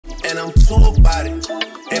and I'm too about it.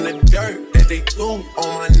 And the dirt that they threw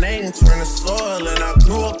on my name turned to soil, and I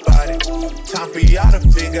grew about it. Time for y'all to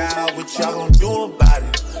figure out what y'all gon' do about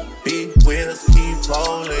it. Big wheels keep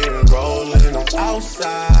rolling, rolling. I'm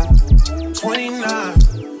outside, 29,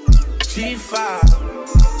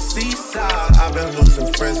 G5, seaside. I've been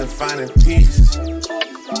losing friends and finding peace.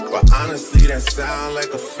 But honestly, that sound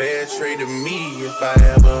like a fair trade to me. If I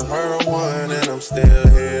ever heard one, and I'm still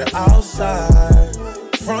here outside,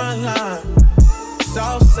 front line,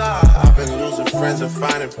 south side. I've been losing friends and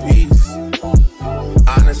finding peace.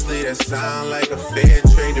 Honestly, that sound like a fair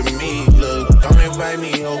trade to me. Look, don't invite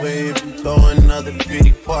me over if you throw another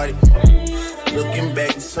pity party. Looking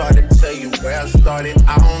back, it's hard to tell you where I started.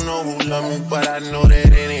 I don't know who loved me, but I know that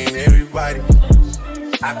it ain't everybody.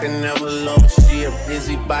 I can never love her, she a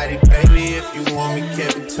busybody. Baby, if you want me,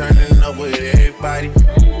 can't be turning up with everybody.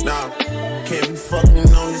 Nah, can't be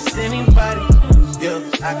fucking on this anybody. Yeah,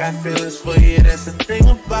 I got feelings for you, that's the thing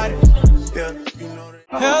about it. Yeah, you know that.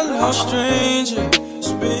 Hello, stranger,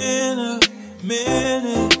 it's been a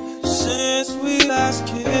minute since we last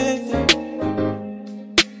kicked.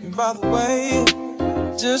 And by the way,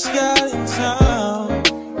 just got in town,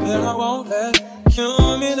 and I won't let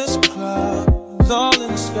cumulus clouds all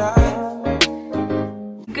in the sky.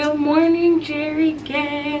 Good morning, Jerry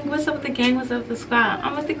gang. What's up with the gang? What's up with the squad?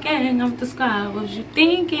 I'm with the gang, I'm with the squad. What was you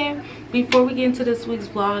thinking? Before we get into this week's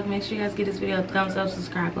vlog, make sure you guys give this video a thumbs up,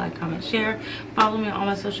 subscribe, like, comment, share. Follow me on all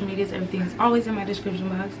my social medias. Everything is always in my description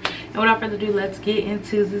box. And without further ado, let's get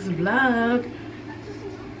into this vlog.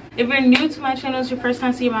 If you're new to my channel, it's your first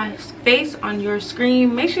time seeing my face on your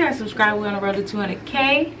screen, make sure you guys subscribe. We're on the road to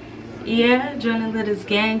 200K. Yeah, join the this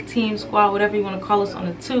gang, team, squad, whatever you want to call us on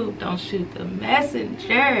the tube. Don't shoot the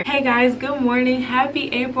messenger. Hey guys, good morning. Happy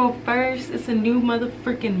April 1st. It's a new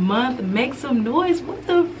motherfucking month. Make some noise. What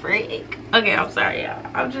the freak? Okay, I'm sorry, y'all.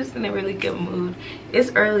 I'm just in a really good mood.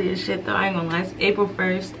 It's early as shit though. I ain't gonna lie. It's April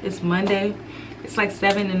 1st. It's Monday. It's like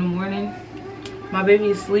 7 in the morning. My baby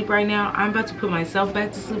is asleep right now. I'm about to put myself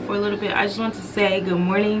back to sleep for a little bit. I just want to say good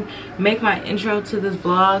morning. Make my intro to this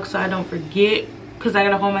vlog so I don't forget, because I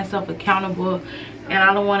gotta hold myself accountable, and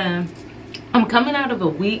I don't want to. I'm coming out of a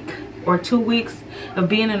week or 2 weeks of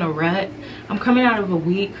being in a rut. I'm coming out of a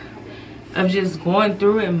week of just going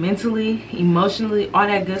through it mentally, emotionally, all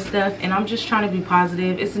that good stuff, and I'm just trying to be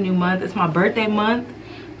positive. It's a new month. It's my birthday month.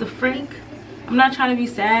 The freak. I'm not trying to be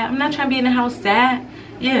sad. I'm not trying to be in the house sad.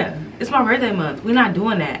 Yeah, it's my birthday month. We're not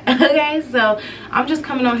doing that. Okay, so I'm just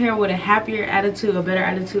coming on here with a happier attitude, a better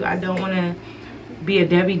attitude. I don't want to be a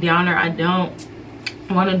Debbie Downer. I don't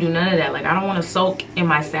want to do none of that. Like, I don't want to soak in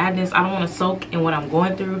my sadness. I don't want to soak in what I'm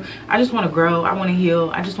going through. I just want to grow. I want to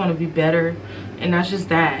heal. I just want to be better, and that's just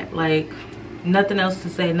that. Like, nothing else to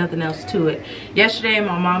say, nothing else to it. Yesterday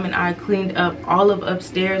my mom and I cleaned up all of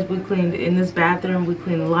upstairs. We cleaned in this bathroom, we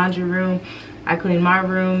cleaned the laundry room, I cleaned my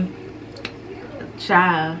room.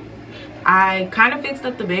 Child, I kind of fixed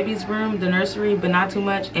up the baby's room, the nursery, but not too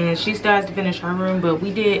much, and she still has to finish her room, but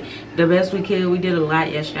we did the best we could. We did a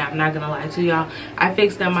lot yesterday, I'm not gonna lie to y'all. I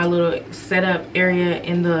fixed up my little setup area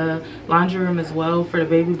in the laundry room as well for the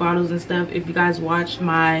baby bottles and stuff. If you guys watched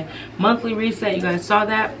my monthly reset, you guys saw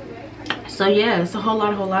that. So yeah, it's a whole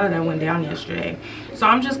lot of that went down yesterday. So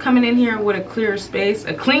I'm just coming in here with a clear space,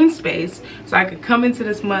 a clean space, so I could come into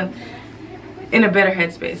this month in a better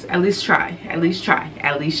headspace. At least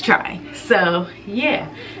try. So yeah,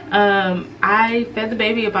 I fed the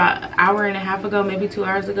baby about an hour and a half ago, maybe 2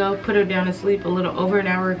 hours ago. Put her down to sleep a little over an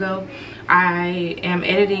hour ago. I am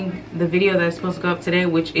editing the video that's supposed to go up today,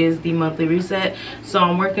 which is the monthly reset. So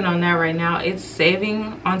I'm working on that right now. It's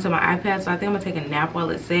saving onto my iPad, so I think I'm gonna take a nap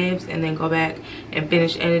while it saves and then go back and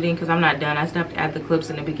finish editing, because I'm not done. I still have to add the clips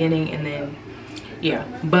in the beginning, and then yeah,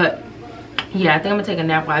 but yeah, I think I'm gonna take a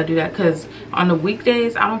nap while I do that, because on the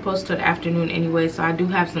weekdays I don't post till the afternoon anyway, so I do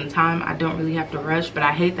have some time. I don't really have to rush, but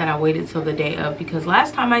I hate that I waited till the day of, because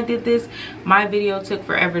last time I did this, my video took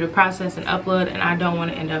forever to process and upload, and I don't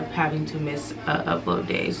want to end up having to miss upload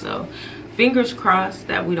days. So fingers crossed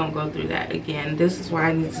that we don't go through that again. This is why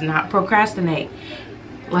I need to not procrastinate.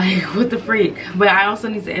 Like, what the freak. But I also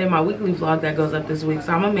need to edit my weekly vlog that goes up this week,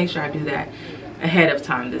 so I'm gonna make sure I do that ahead of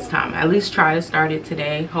time this time. At least try to start it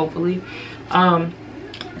today, hopefully.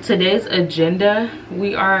 Today's agenda,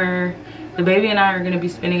 the baby and I are going to be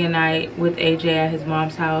spending a night with AJ at his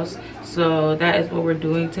mom's house. So that is what we're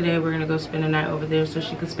doing today. We're going to go spend a night over there so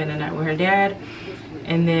she can spend a night with her dad.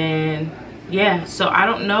 And then yeah, so I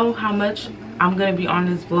don't know how much I'm going to be on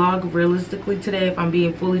this vlog realistically today, if I'm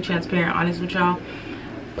being fully transparent, honest with y'all.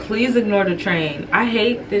 please ignore the train. I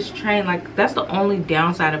hate this train. Like, that's the only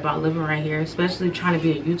downside about living right here, especially trying to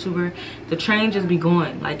be a YouTuber. The train just be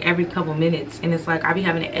going like every couple minutes, and it's like I be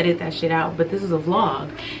having to edit that shit out. But this is a vlog,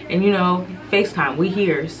 and you know, FaceTime, we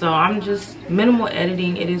here, so I'm just minimal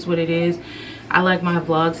editing. It is what it is. I like my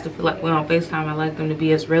vlogs to feel like we're on FaceTime. I like them to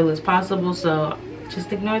be as real as possible, so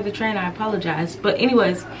just ignore the train. I apologize. But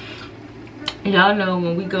anyways, y'all know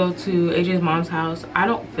when we go to AJ's mom's house, I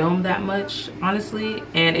don't film that much, honestly.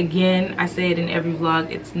 And again, I say it in every vlog,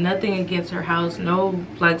 it's nothing against her house, no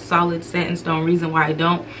like solid set in stone reason why I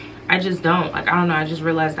don't. I just don't. Like, I don't know, I just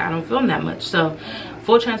realized that I don't film that much. So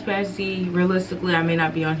full transparency, realistically, I may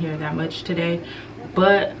not be on here that much today,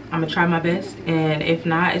 but I'm gonna try my best, and if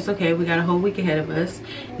not, it's okay. We got a whole week ahead of us.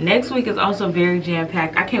 Next week is also very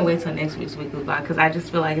jam-packed. I can't wait till next week's weekly vlog, because I just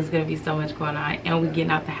feel like it's gonna be so much going on, and we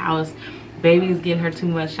getting out the house. Baby is getting her 2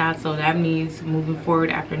 month shots, so that means moving forward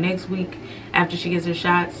after next week, after she gets her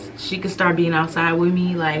shots, she can start being outside with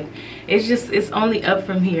me. Like, it's only up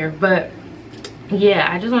from here. But yeah,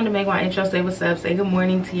 I just wanted to make my intro, say what's up, say good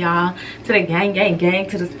morning to y'all, to the gang,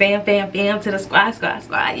 to the fam, to the squad.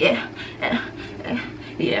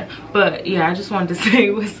 Yeah. But yeah, I just wanted to say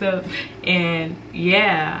what's up. And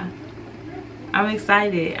yeah, I'm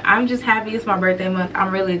excited. I'm just happy. It's my birthday month.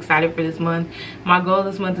 I'm really excited for this month. My goal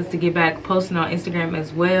this month is to get back posting on Instagram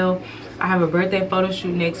as well. I have a birthday photo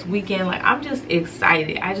shoot next weekend. Like, I'm just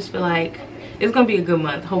excited. I just feel like it's gonna be a good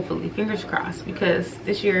month, hopefully, fingers crossed, because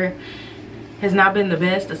this year has not been the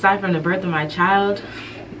best. Aside from the birth of my child,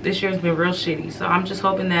 this year has been real shitty. So I'm just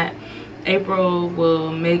hoping that April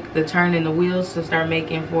will make the turn in the wheels to start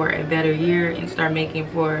making for a better year, and start making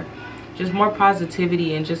for just more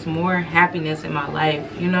positivity and just more happiness in my life,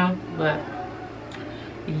 you know. But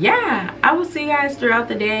yeah, I will see you guys throughout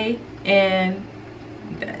the day, and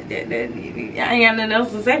I ain't got nothing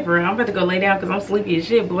else to say for real. I'm about to go lay down because I'm sleepy as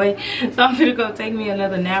shit, boy. So I'm gonna go take me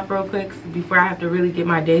another nap real quick before I have to really get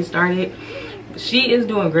my day started. She is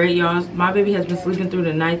doing great, y'all. My baby has been sleeping through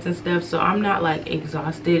the nights and stuff, so I'm not like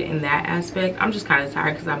exhausted in that aspect. I'm just kind of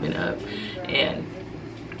tired because I've been up, and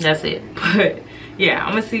that's it. But yeah,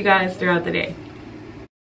 I'm gonna see you guys throughout the day.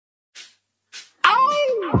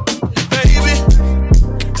 Oh, baby,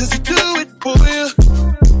 does he do it for you?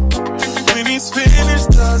 When he's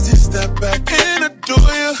finished, does he step back and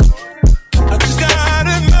adore you? I just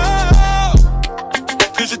gotta know,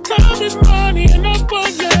 'cause your time is money and I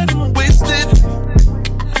won't let him waste it.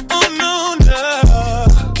 Oh no,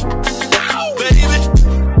 oh, baby,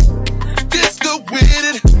 just go with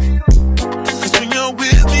it. 'Cause when you're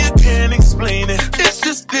with me, I can't explain it. It's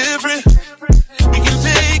just different. We can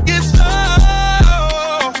take it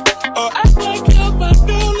slow, or act like you're my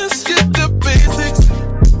girl. Let's skip the basics.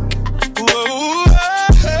 Whoa,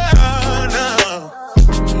 no.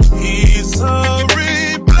 He's so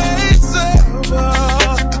replaceable.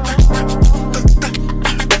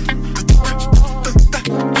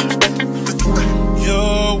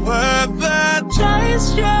 You're worth the chase,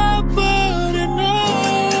 you're putting on.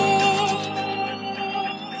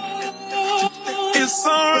 It's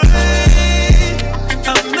alright,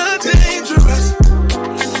 I'm not dangerous.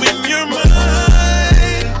 When you're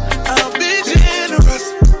mine, I'll be generous.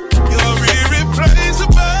 You're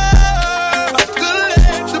irreplaceable, a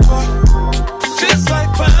collectible, just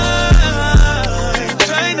like fine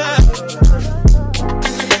china.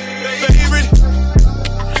 Favorite,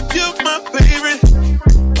 you're my favorite.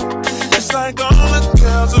 It's like all the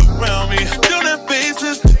girls around me don't have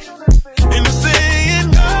faces, and the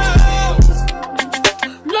saying goes,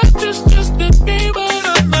 life is just a game, but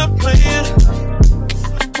I'm not playing.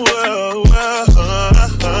 Whoa, whoa,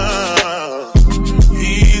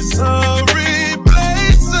 he's so replaceable.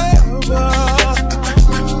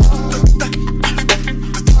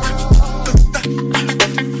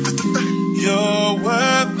 You're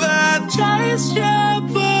worth the chase, you're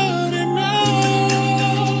putting on.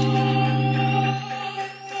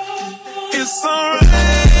 It's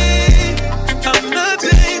alright, I'm not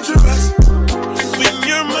dangerous. When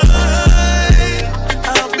you're mine,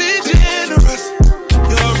 I'll be generous.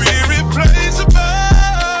 You're irreplaceable,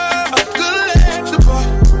 a collectible,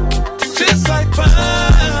 just like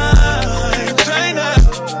fine china.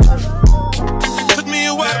 Took me a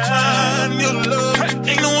while to find your love.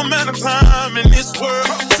 Ain't no amount of time in this world.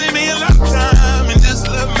 Save me a lot of time and just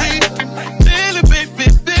love me. Feel it, baby,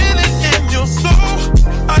 feel it in your soul.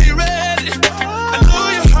 Are you ready? I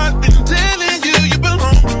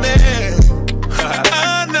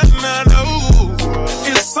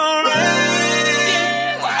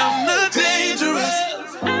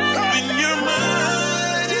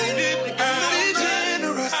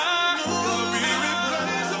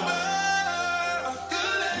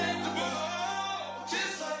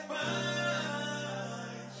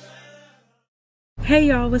Hey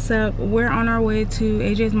y'all, what's up? We're on our way to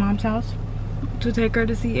AJ's mom's house to take her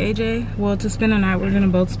to see AJ. Well, to spend the night. We're gonna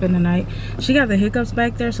both spend the night. She got the hiccups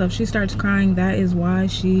back there, so if she starts crying, that is why.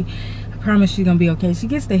 I promise she's gonna be okay. She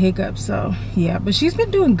gets the hiccups, so yeah, but she's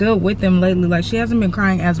been doing good with them lately. Like, she hasn't been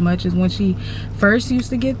crying as much as when she first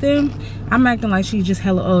used to get them. I'm acting like she's just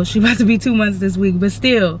hella old. She about to be 2 months this week, but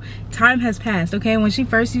still, time has passed. Okay, when she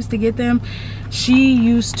first used to get them, she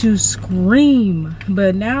used to scream,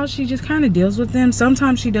 but now she just kind of deals with them.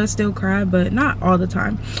 Sometimes she does still cry, but not all the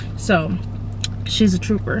time. So she's a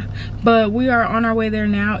trooper. But we are on our way there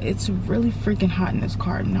now. It's really freaking hot in this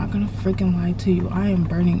car. I'm not gonna freaking lie to you. I am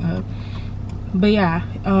burning up. But yeah,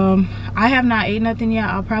 I have not ate nothing yet.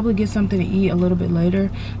 I'll probably get something to eat a little bit later.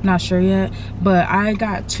 Not sure yet. But I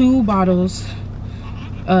got 2 bottles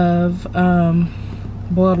of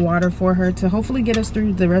boiled water for her to hopefully get us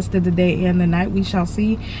through the rest of the day and the night. We shall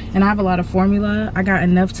see. And I have a lot of formula. I got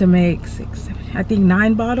enough to make 6, 7, I think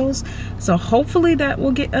 9 bottles. So hopefully that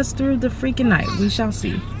will get us through the freaking night. We shall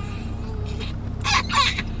see.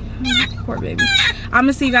 Poor baby. I'm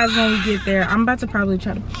gonna see you guys when we get there. I'm about to probably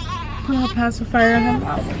try to put a pacifier in her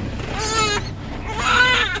mouth.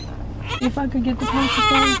 If I could get the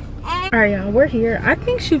pacifier. All right, y'all, we're here. I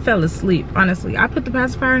think she fell asleep, honestly. I put the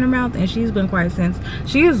pacifier in her mouth and she's been quiet since.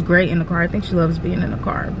 She is great in the car. I think she loves being in the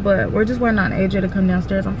car. But we're just waiting on AJ to come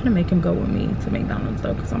downstairs. I'm gonna make him go with me to McDonald's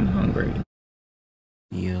though, because I'm hungry.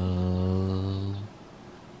 Yo.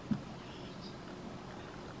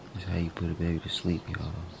 That's how you put a baby to sleep,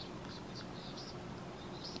 y'all.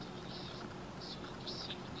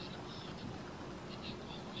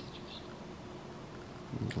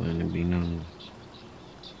 Letting it be known.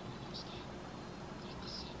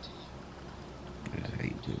 That's how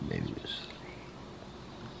you put a baby to sleep.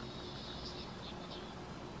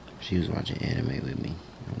 She was watching anime with me.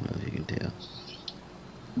 I don't know if you can tell.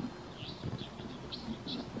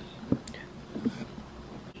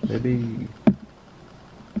 Baby.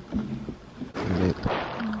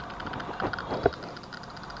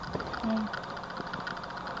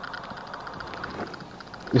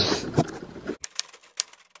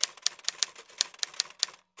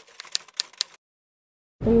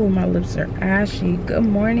 Oh, my lips are ashy. Good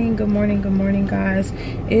morning, good morning, good morning, guys.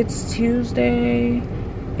 It's Tuesday,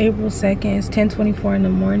 April 2nd. It's 10:24 in the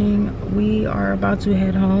morning. We are about to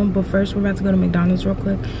head home, but first we're about to go to McDonald's real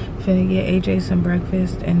quick. Finna get AJ some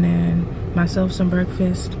breakfast and then myself some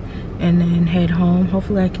breakfast and then head home.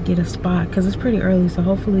 Hopefully I could get a spot because it's pretty early, so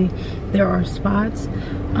hopefully there are spots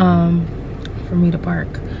for me to park.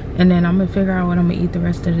 And then I'm gonna figure out what I'm gonna eat the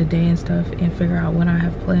rest of the day and stuff and figure out what I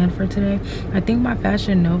have planned for today. I think my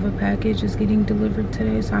Fashion Nova package is getting delivered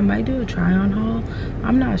today, so I might do a try-on haul.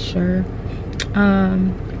 I'm not sure.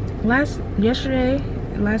 Last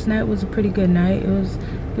night was a pretty good night. It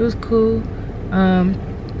was cool.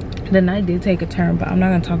 The night did take a turn, but I'm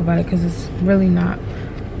not gonna talk about it because it's really not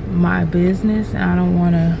my business and I don't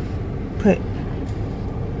want to put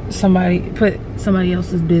somebody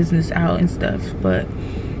else's business out and stuff. But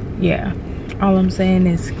yeah, all I'm saying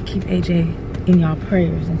is keep AJ in y'all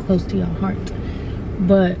prayers and close to y'all heart.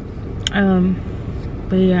 But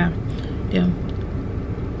yeah,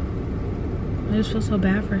 I just feel so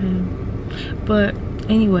bad for him. But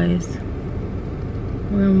anyways,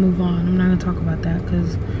 we're gonna move on. I'm not gonna talk about that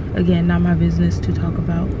because again, not my business to talk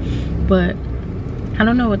about. But I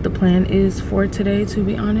don't know what the plan is for today, to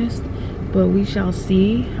be honest, but we shall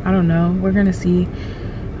see. I don't know. We're gonna see.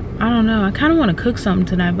 I don't know. I kind of want to cook something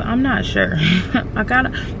tonight, but I'm not sure.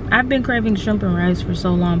 I've been craving shrimp and rice for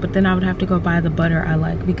so long, but then I would have to go buy the butter I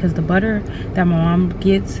like because the butter that my mom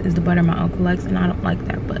gets is the butter my uncle likes, and I don't like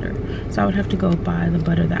that butter. So I would have to go buy the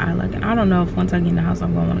butter that I like. And I don't know if once I get in the house,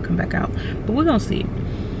 I'm going to want to come back out, but we're going to see.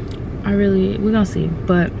 We're going to see.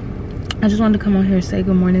 But I just wanted to come on here and say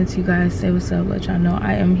good morning to you guys, say what's up, let y'all know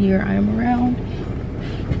I am here, I am around.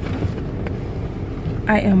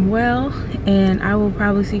 I am well, and I will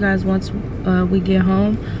probably see you guys once we get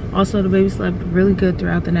home. Also, the baby slept really good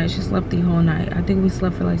throughout the night. She slept the whole night. I think we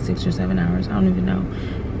slept for like 6 or 7 hours. I don't even know.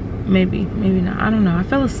 Maybe not. I don't know. I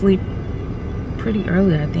fell asleep pretty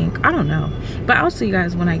early, I think. I don't know. But I'll see you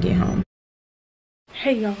guys when I get home.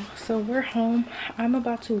 Hey y'all, so we're home. I'm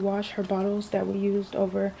about to wash her bottles that we used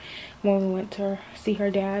over when we went to see her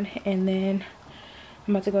dad, and then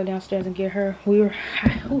I'm about to go downstairs and get her.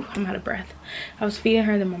 I'm out of breath. I was feeding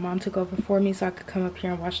her, then my mom took over for me so I could come up here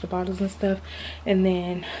and wash the bottles and stuff. And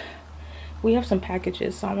then we have some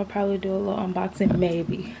packages, so I'm gonna probably do a little unboxing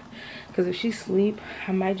maybe. Because if she sleep,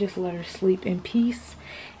 I might just let her sleep in peace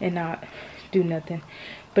and not do nothing.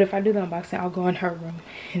 But if I do the unboxing, I'll go in her room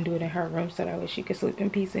and do it in her room so that way she can sleep in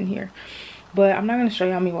peace in here. But I'm not gonna show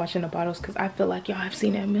y'all me washing the bottles because I feel like y'all have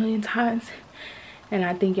seen it a million times, and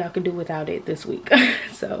I think y'all could do without it this week.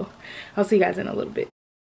 So I'll see you guys in a little bit.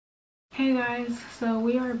 Hey guys, so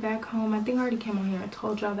we are back home. I think I already came on here and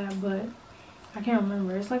told y'all that, but I can't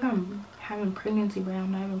remember. It's like I'm having pregnancy brain.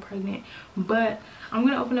 I'm not even pregnant. But I'm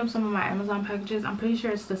gonna open up some of my Amazon packages. I'm pretty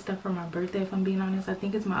sure it's the stuff for my birthday, if I'm being honest. I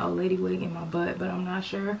think it's my old lady wig and my butt, but I'm not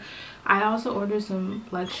sure. I also ordered some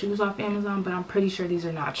like shoes off Amazon, but I'm pretty sure these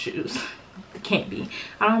are not shoes. It can't be.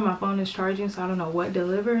 I don't have my phone is charging, so I don't know what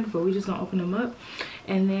delivered, but we just gonna open them up.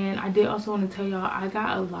 And then I did also want to tell y'all I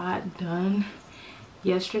got a lot done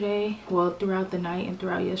yesterday. Well, throughout the night and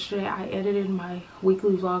throughout yesterday. I edited my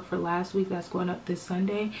weekly vlog for last week that's going up this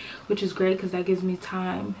Sunday, which is great because that gives me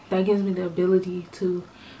time, that gives me the ability to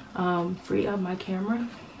free up my camera,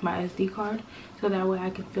 my SD card, so that way I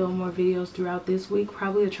can film more videos throughout this week,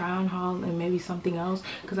 probably a try on haul and maybe something else,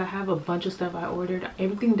 because I have a bunch of stuff I ordered.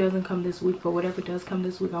 Everything doesn't come this week, but whatever does come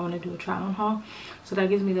this week I want to do a try on haul, so that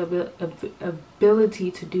gives me the ability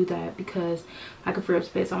to do that because I can free up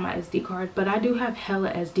space on my SD card. But I do have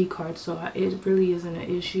hella SD cards, so it really isn't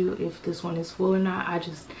an issue if this one is full or not. I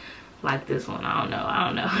just like this one. I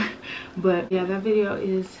don't know. But yeah, that video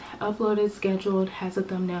is uploaded, scheduled, has a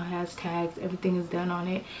thumbnail, has tags, everything is done on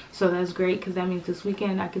it. So that's great because that means this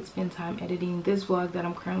weekend I could spend time editing this vlog that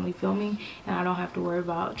I'm currently filming, and I don't have to worry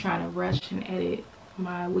about trying to rush and edit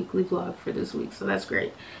my weekly vlog for this week. So that's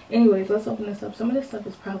great. Anyways, let's open this up. Some of this stuff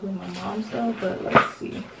is probably my mom's though, but let's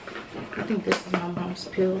see. I think this is my mom's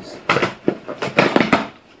pills.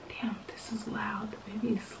 Damn, this is loud. The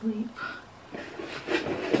baby is asleep.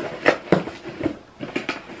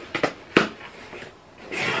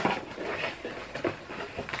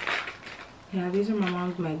 Yeah, these are my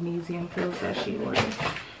mom's magnesium pills that she ordered.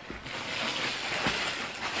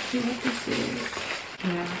 See what this is.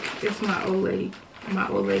 Yeah, it's my old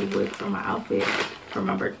lady wig for my outfit for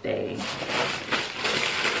my birthday.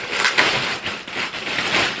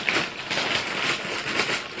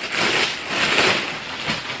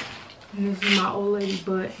 And this is my old lady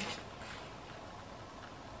butt.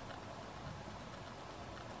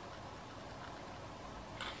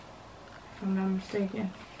 If I'm not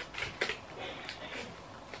mistaken.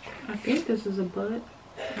 I think this is a butt.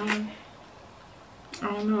 I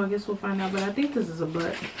don't know. I guess we'll find out. But I think this is a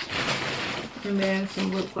butt. And then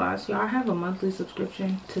some lip gloss. Y'all, I have a monthly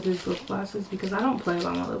subscription to these lip glosses because I don't play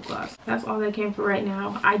about my lip gloss. That's all that came for right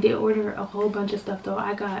now. I did order a whole bunch of stuff though.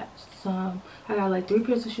 I got like 3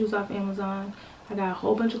 pairs of shoes off Amazon. I got a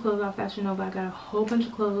whole bunch of clothes off Fashion Nova. I got a whole bunch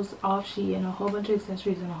of clothes off Shein and a whole bunch of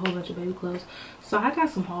accessories and a whole bunch of baby clothes. So I got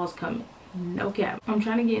some hauls coming. No cap. I'm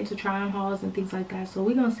trying to get into try on hauls and things like that, so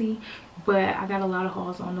we're gonna see. But I got a lot of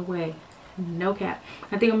hauls on the way. No cap.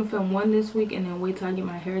 I think I'm gonna film one this week and then wait till I get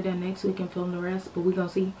my hair done next week and film the rest, but we're gonna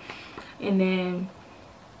see. And then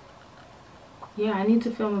yeah, I need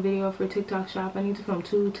to film a video for TikTok shop. I need to film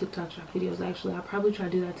 2 TikTok shop videos actually. I'll probably try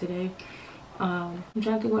to do that today. I'm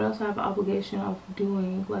trying to think what else I have an obligation of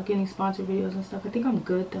doing, like any sponsored videos and stuff. I think I'm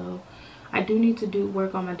good though. I do need to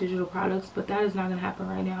work on my digital products, but that is not gonna happen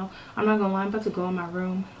right now. I'm not gonna lie, I'm about to go in my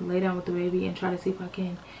room, lay down with the baby, and try to see if I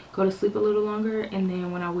can go to sleep a little longer, and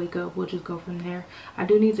then when I wake up we'll just go from there. I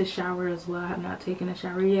do need to shower as well. I have not taken a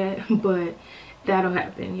shower yet, but that'll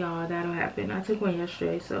happen, y'all. That'll happen. I took one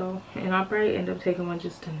yesterday, so, and I'll probably end up taking one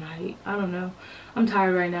just tonight. I don't know. I'm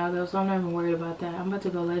tired right now though, so I'm not even worried about that. I'm about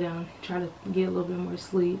to go lay down, try to get a little bit more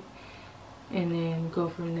sleep, and then go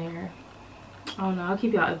from there. I don't know. I'll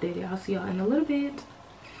keep y'all updated. I'll see y'all in a little bit.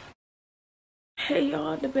 Hey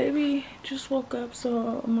y'all, the baby just woke up,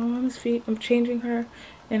 so my mom's I'm changing her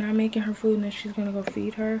and I'm making her food, and then she's gonna go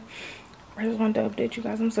feed her. I just wanted to update you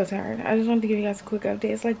guys. I'm so tired. I just wanted to give you guys a quick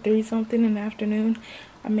update. It's like 3 something in the afternoon.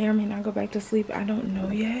 I may or may not go back to sleep. I don't know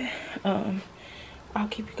yet. I'll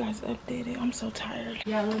keep you guys updated. I'm so tired.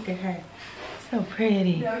 Y'all, look at her. So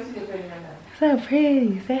pretty. So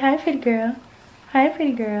pretty. Say hi, pretty girl. Hi,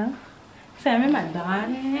 pretty girl. So I'm in my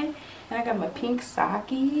bonnet, and I got my pink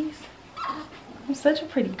sockies. I'm such a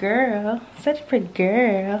pretty girl. Such a pretty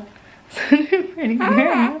girl. Such a pretty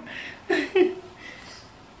girl. Here,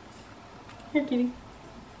 kitty.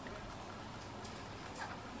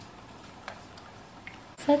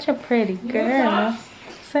 Such a pretty girl.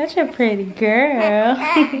 Such a pretty girl.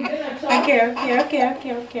 Okay.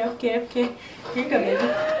 Here you go, baby.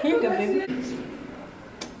 Here you go, baby.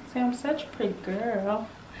 Say I'm such a pretty girl.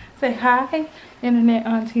 Say hi, internet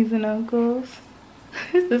aunties and uncles.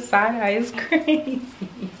 The side eye is crazy.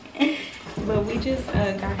 But we just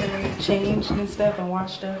got her changed and stuff and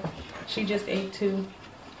washed up. She just ate too.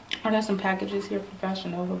 I got some packages here from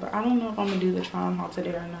Fashion Nova, but I don't know if I'm gonna do the try on haul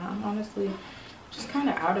today or not. Honestly, just kind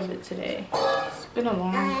of out of it today. It's been a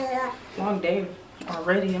long day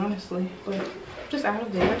already, honestly, but just out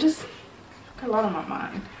of it. I just got a lot on my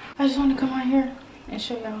mind. I just want to come on here and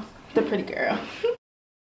show y'all the pretty girl.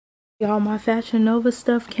 Y'all, my Fashion Nova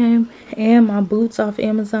stuff came, and my boots off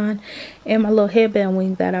Amazon, and my little headband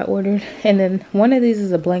wing that I ordered. And then one of these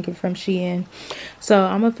is a blanket from Shein. So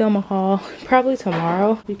I'm gonna film a haul probably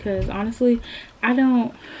tomorrow, because honestly,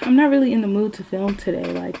 I'm not really in the mood to film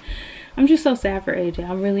today. Like, I'm just so sad for AJ.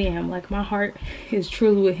 I really am. Like, my heart is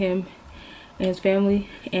truly with him and his family,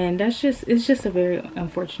 and it's just a very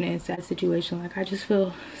unfortunate and sad situation. Like, I just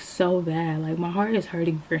feel so bad. Like, my heart is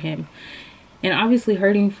hurting for him. And obviously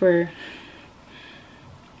hurting for,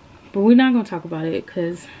 but we're not going to talk about it,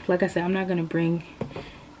 because like I said, I'm not going to bring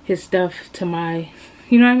his stuff to my,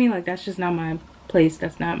 you know what I mean? Like, that's just not my place.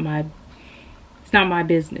 That's not my, it's not my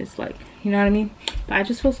business. Like, you know what I mean? But I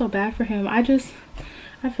just feel so bad for him. I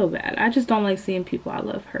feel bad. I just don't like seeing people I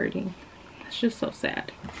love hurting. It's just so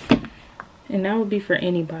sad. And that would be for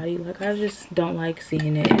anybody. Like, I just don't like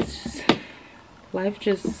seeing it. It's just, life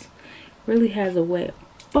just really has a way of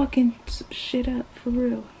fucking shit up, for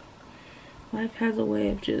real. Life has a way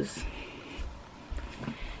of just,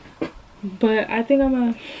 but I think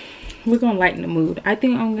we're gonna lighten the mood. I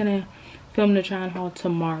think I'm gonna film the Tryon haul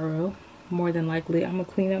tomorrow, more than likely. I'm gonna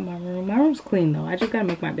clean up my room. My room's clean though. I just gotta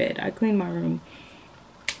make my bed. I cleaned my room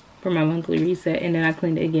for my monthly reset, and then I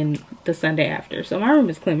cleaned it again the Sunday after. So my room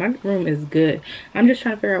is clean. My room is good. I'm just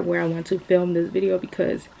trying to figure out where I want to film this video,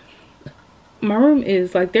 because my room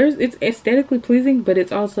is like, it's aesthetically pleasing, but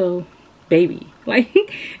it's also baby. Like,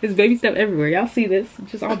 it's baby stuff everywhere. Y'all see this?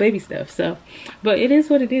 Just all baby stuff. So, but it is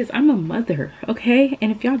what it is. I'm a mother, okay?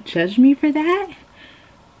 And if y'all judge me for that,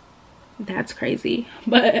 that's crazy.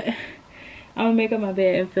 But I'm gonna make up my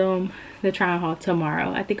bed and film the Tryon haul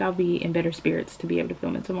tomorrow. I think I'll be in better spirits to be able to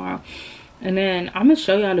film it tomorrow. And then I'm gonna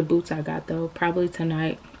show y'all the boots I got though, probably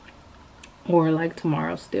tonight. Or like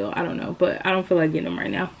tomorrow still, I don't know, but I don't feel like getting them right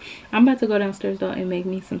now. I'm about to go downstairs though and make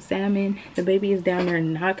me some salmon. The baby is down there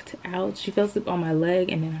knocked out. She fell asleep on my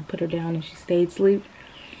leg, and then I put her down and she stayed asleep.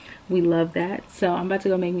 We love that. So I'm about to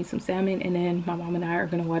go make me some salmon, and then my mom and I are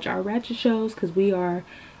gonna watch our ratchet shows, because we are,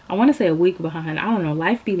 I want to say, a week behind. I don't know,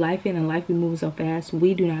 life be lifing, and life be moving so fast.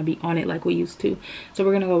 We do not be on it like we used to. So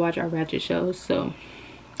we're gonna go watch our ratchet shows. So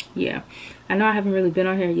yeah, I know I haven't really been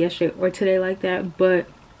on here yesterday or today like that, but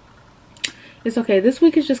it's okay. This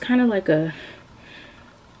week is just kind of like I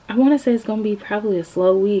want to say it's gonna be probably a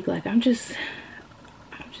slow week. Like, I'm just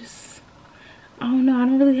I don't know, I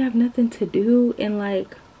don't really have nothing to do, and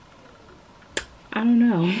like, I don't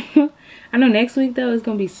know. I know next week though is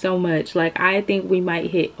gonna be so much. Like, I think we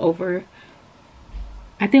might hit over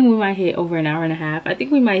an hour and a half. I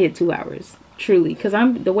think we might hit 2 hours, truly, because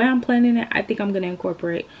the way I'm planning it, I think I'm gonna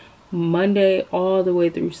incorporate Monday all the way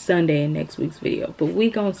through Sunday in next week's video. But we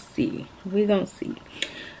gonna see.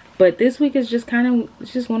 But this week is just kind of,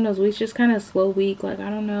 it's just one of those weeks, just kind of a slow week. Like, I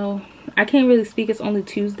don't know, I can't really speak, it's only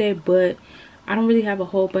Tuesday, but I don't really have a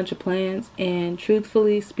whole bunch of plans. And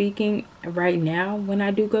truthfully speaking, right now, when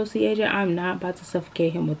I do go see AJ, I'm not about to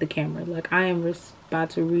suffocate him with the camera. Like, I am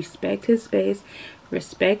about to respect his space,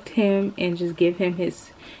 respect him, and just give him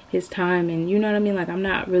his time. And you know what I mean? Like, I'm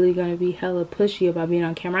not really gonna be hella pushy about being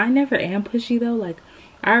on camera. I never am pushy though. Like,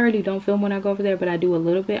 I already don't film when I go over there, but I do a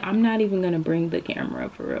little bit. I'm not even gonna bring the camera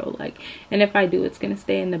for real. Like, and if I do, it's gonna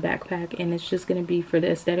stay in the backpack, and it's just gonna be for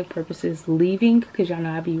the aesthetic purposes leaving, because y'all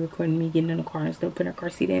know I be recording me getting in the car and stuff, putting a car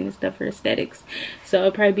seat in and stuff for aesthetics. So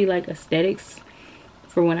it'll probably be like aesthetics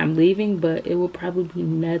for when I'm leaving, but it will probably be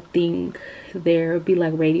nothing there. It'll be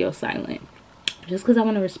like radio silent, just because I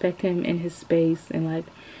want to respect him and his space, and like,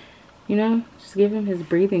 you know, just give him his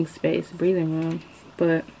breathing space, breathing room.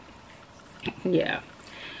 But yeah,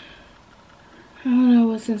 I don't know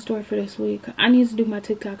what's in store for this week. I need to do my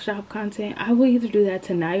TikTok shop content. I will either do that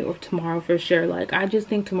tonight or tomorrow for sure. Like, I just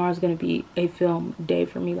think tomorrow's gonna be a film day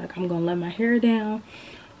for me. Like, I'm gonna let my hair down,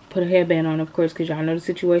 put a headband on, of course, because y'all know the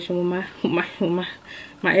situation with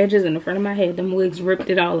my edges in the front of my head. Them wigs ripped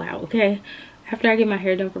it all out, okay? After I get my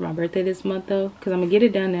hair done for my birthday this month though, because I'm gonna get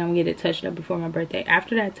it done, then I'm gonna get it touched up before my birthday.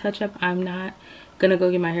 After that touch up, I'm not gonna go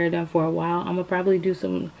get my hair done for a while. I'm gonna probably do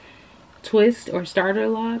some twist or starter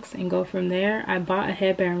locks and go from there. I bought a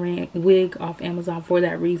headband wig off Amazon for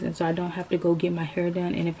that reason, so I don't have to go get my hair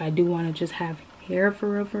done. And if I do want to just have hair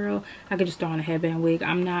for real, I could just throw on a headband wig.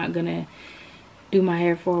 I'm not gonna do my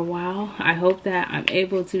hair for a while. I hope that I'm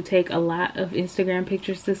able to take a lot of Instagram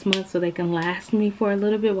pictures this month so they can last me for a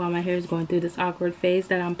little bit while my hair is going through this awkward phase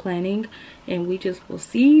that I'm planning. And we just will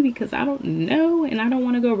see, because I don't know, and I don't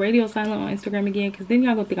want to go radio silent on Instagram again, because then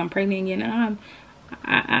y'all gonna think I'm pregnant again, and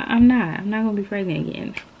I'm not gonna be pregnant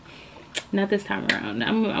again. Not this time around.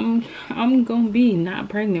 I'm gonna be not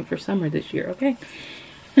pregnant for summer this year, okay?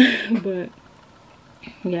 But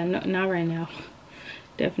yeah, no, not right now.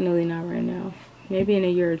 Definitely not right now. Maybe in a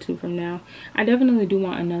year or two from now. I definitely do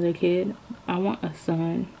want another kid. I want a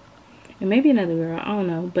son. And maybe another girl. I don't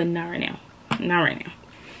know. But not right now. Not right now.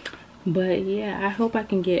 But yeah, I hope I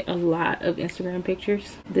can get a lot of Instagram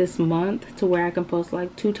pictures this month to where I can post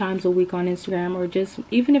like 2 times a week on Instagram, or just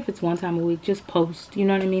even if it's 1 time a week, just post, you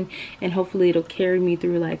know what I mean? And hopefully it'll carry me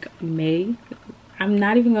through like May. I'm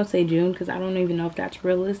not even gonna say June because I don't even know if that's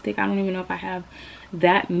realistic. I don't even know if I have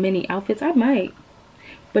that many outfits. I might,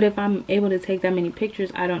 but if I'm able to take that many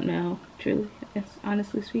pictures, I don't know. Truly, it's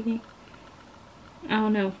honestly speaking, I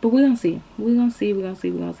don't know, but we're gonna see. We're gonna see.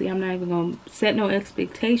 I'm not even gonna set no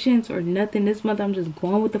expectations or nothing this month. I'm just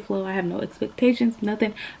going with the flow. I have no expectations,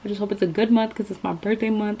 nothing. I just hope it's a good month because it's my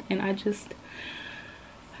birthday month, and I just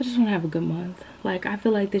want to have a good month. Like, I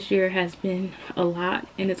feel like this year has been a lot,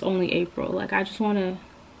 and it's only April. Like, I just want to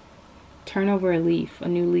turn over a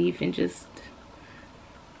new leaf, and just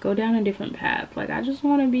go down a different path. Like, I just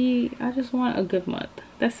want a good month.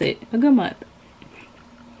 That's it. A good month.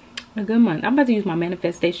 A good month. I'm about to use my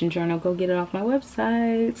manifestation journal. Go get it off my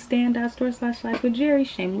website, stan.store/lifewithjerry.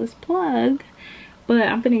 Shameless plug. But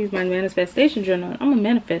I'm gonna use my manifestation journal. I'm gonna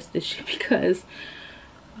manifest this shit because,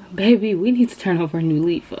 baby, we need to turn over a new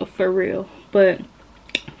leaf for real. But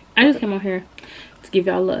I just came on here to give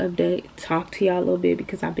y'all a little update, talk to y'all a little bit,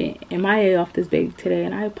 because I've been MIA off this baby today,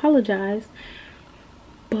 and I apologize.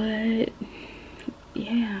 But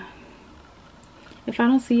yeah, if I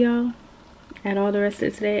don't see y'all at all the rest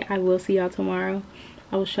of today, I will see y'all tomorrow.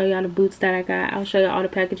 I will show y'all the boots that I got. I'll show y'all all the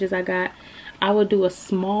packages I got. I will do a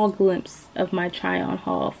small glimpse of my try-on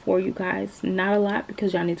haul for you guys. Not a lot,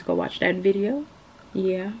 because y'all need to go watch that video.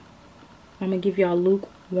 Yeah, I'm gonna give y'all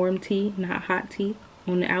lukewarm tea, not hot tea,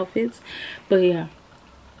 on the outfits. But yeah,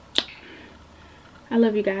 I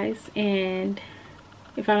love you guys, and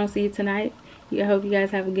if I don't see you tonight, I hope you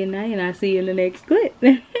guys have a good night, and I'll see you in the next clip.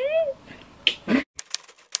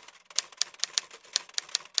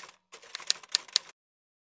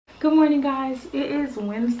 Good morning, guys. It is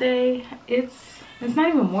Wednesday. It's not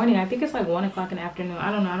even morning. I think it's like 1 o'clock in the afternoon.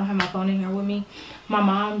 I don't know. I don't have my phone in here with me. My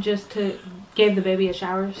mom just gave the baby a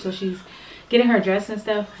shower, so she's getting her dressed and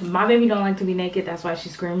stuff. My baby don't like to be naked, that's why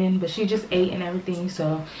she's screaming, but she just ate and everything,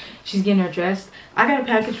 so she's getting her dressed. I got a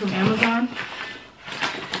package from Amazon,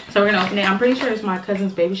 so we're gonna open it. I'm pretty sure it's my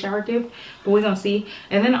cousin's baby shower gift, but we're gonna see.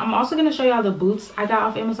 And then I'm also gonna show y'all the boots I got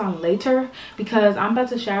off Amazon later, because I'm about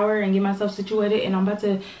to shower and get myself situated, and I'm about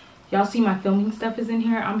to, y'all see my filming stuff is in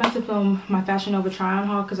here. I'm about to film my Fashion Nova try-on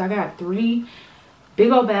haul, because I got 3 big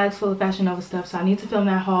old bags full of Fashion Nova stuff, so I need to film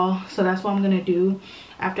that haul. So that's what I'm gonna do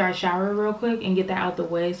after I shower real quick and get that out the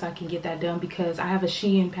way, so I can get that done, because I have a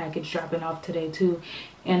Shein package dropping off today too,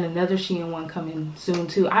 and another Shein one coming soon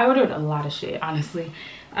too. I ordered a lot of shit, honestly,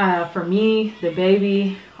 for me, the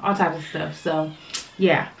baby, all types of stuff. So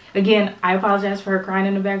yeah, again, I apologize for her crying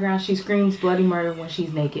in the background. She screams bloody murder when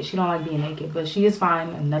she's naked. She don't like being naked, but she is fine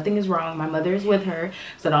and nothing is wrong. My mother is with her,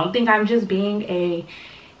 so don't think I'm just being a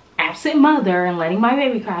absent mother and letting my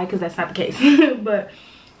baby cry, because that's not the case. But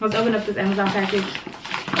let's open up this Amazon package.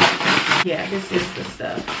 Yeah, this is the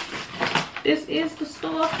stuff. This is the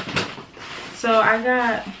stuff. So I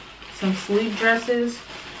got some sleeve dresses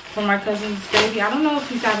for my cousin's baby. I don't know if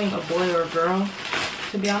he's having a boy or a girl,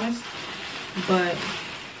 to be honest, but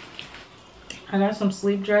I got some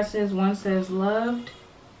sleeve dresses. One says loved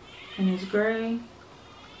and it's gray.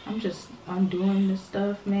 I'm just undoing this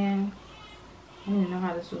stuff, man. I didn't even know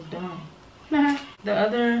how this was done. The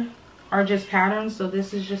other are just patterns, so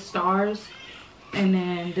this is just stars, and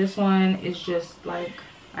then this one is just like,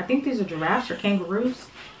 I think these are giraffes or kangaroos.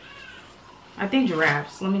 I think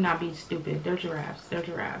giraffes. Let me not be stupid. They're giraffes. They're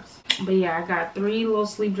giraffes. But yeah, I got 3 little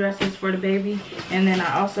sleeve dresses for the baby, and then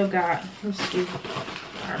I also got, excuse me,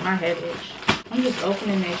 my head itch. I'm just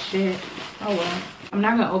opening this shit. Oh well. I'm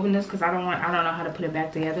not gonna open this because I don't know how to put it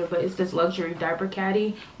back together, but it's this luxury diaper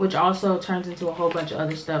caddy, which also turns into a whole bunch of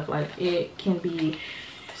other stuff. Like, it can be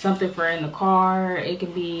something for in the car, it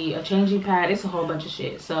can be a changing pad, it's a whole bunch of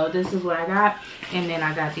shit. So this is what I got, and then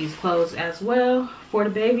I got these clothes as well for the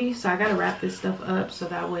baby. So I gotta wrap this stuff up so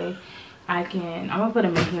that way I'm gonna put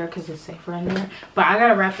them in here because it's safer in there, but I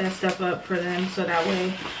gotta wrap that stuff up for them so that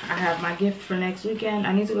way I have my gift for next weekend.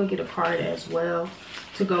 I need to go get a card as well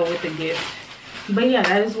to go with the gift. But yeah,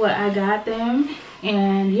 that is what I got them.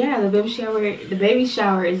 And yeah, the baby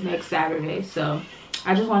shower is next Saturday, so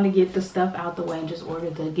I just wanted to get the stuff out the way and just order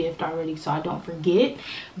the gift already so I don't forget.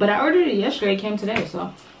 But I ordered it yesterday, it came today,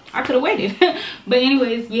 so I could have waited. But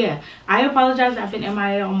anyways, yeah, I apologize. I've been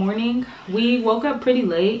MIA all morning. We woke up pretty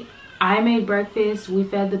late. I made breakfast, we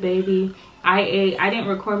fed the baby, I ate. I didn't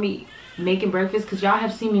record me making breakfast because y'all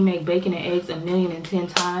have seen me make bacon and eggs 1,000,010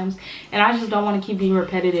 times, and I just don't want to keep being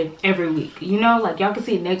repetitive every week, you know. Like, y'all can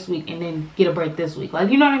see it next week and then get a break this week, like,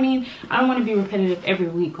 you know what I mean. I don't want to be repetitive every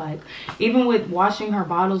week. Like, even with washing her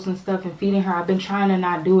bottles and stuff and feeding her, I've been trying to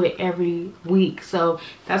not do it every week, so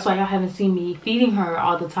that's why y'all haven't seen me feeding her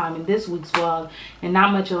all the time in this week's vlog, and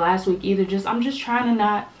not much of last week either. I'm just trying to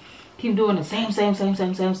not keep doing the same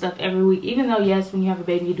stuff every week. Even though, yes, when you have a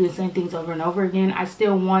baby you do the same things over and over again, I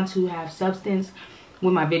still want to have substance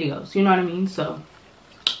with my videos, you know what I mean. So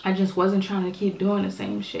I just wasn't trying to keep doing the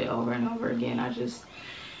same shit over and over again. I just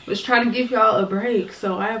was trying to give y'all a break.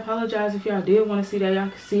 So I apologize if y'all did want to see that. Y'all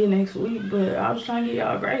can see it next week, but I was trying to give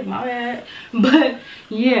y'all a break, my bad. But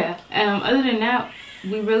yeah, other than that,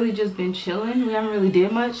 we really just been chilling. We haven't really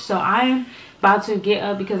did much. So I'm about to get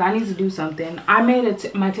up because I need to do something. I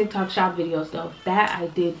made my TikTok shop videos though. That I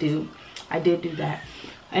did do. I did do that.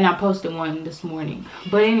 And I posted one this morning.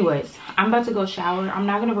 But anyways, I'm about to go shower. I'm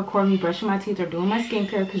not going to record me brushing my teeth or doing my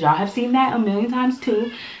skincare because y'all have seen that 1,000,000 times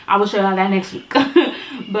too. I will show y'all that next week.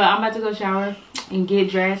 But I'm about to go shower and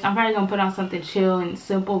get dressed. I'm probably going to put on something chill and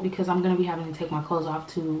simple because I'm going to be having to take my clothes off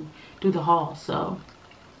to do the haul. So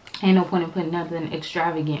ain't no point in putting nothing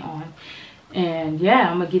extravagant on. And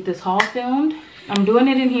yeah, I'm gonna get this haul filmed. I'm doing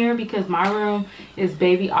it in here because my room is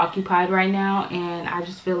baby occupied right now, and I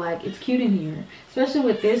just feel like it's cute in here, especially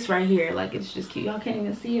with this right here. Like, it's just cute. Y'all can't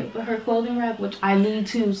even see it, but her clothing rack, which I need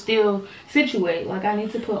to still situate. Like, I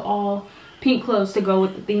need to put all pink clothes to go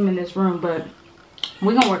with the theme in this room, but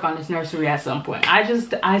we're gonna work on this nursery at some point.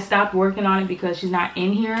 I stopped working on it because she's not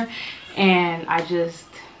in here, and I just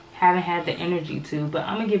haven't had the energy to. But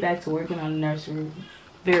I'm gonna get back to working on the nursery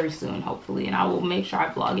very soon, hopefully, and I will make sure I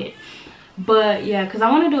vlog it. But yeah, because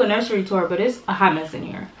I want to do a nursery tour, but it's a hot mess in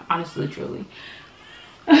here, honestly, truly.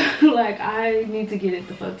 Like, I need to get it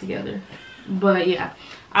the fuck together. But yeah,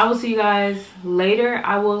 I will see you guys later.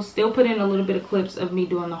 I will still put in a little bit of clips of me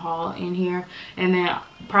doing the haul in here, and then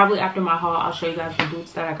probably after my haul I'll show you guys the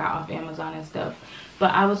boots that I got off Amazon and stuff.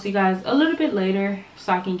 But I will see you guys a little bit later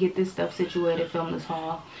so I can get this stuff situated, film this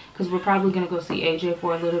haul, because we're probably gonna go see AJ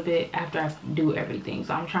for a little bit after I do everything.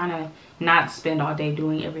 So I'm trying to not spend all day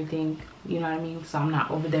doing everything, you know what I mean, so I'm not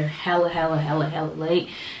over there hella late.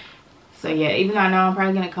 So yeah, even though I know I'm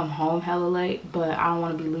probably gonna come home hella late, but I don't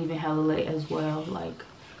want to be leaving hella late as well. Like,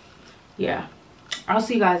 yeah, I'll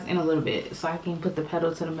see you guys in a little bit so I can put the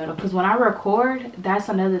pedal to the metal, because when I record, that's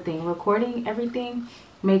another thing. Recording everything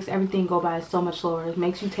makes everything go by so much slower. It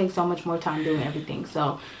makes you take so much more time doing everything.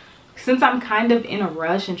 So since I'm kind of in a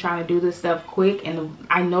rush and trying to do this stuff quick, and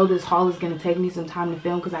I know this haul is going to take me some time to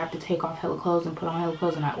film because I have to take off hella clothes and put on hella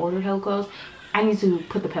clothes, and I ordered hella clothes, I need to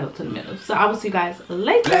put the pedal to the metal. So I will see you guys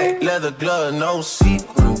later. Black leather glove, no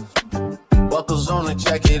sequin. Buckles on the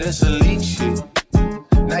jacket, it's elite shit.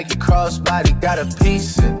 Nike crossbody, got a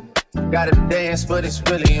piece in. Gotta dance, but it's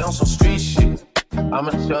really on some street shit.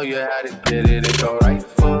 I'ma show you how to get it. It go right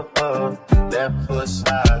foot up, left foot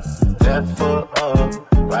slide, left foot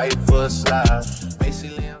up, right foot slide.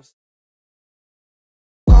 Basically, I'm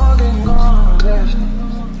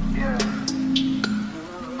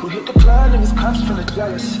we hit the club and it's cops full of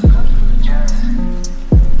jealous.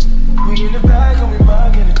 We in the bag and we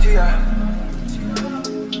mugging the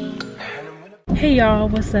TI. Hey y'all,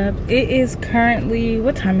 what's up? It is currently,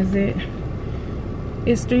 what time is it?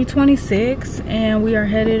 It's 3:26 and we are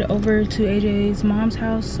headed over to AJ's mom's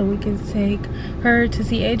house so we can take her to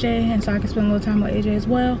see AJ and so I can spend a little time with AJ as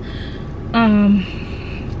well.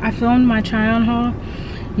 I filmed my try-on haul.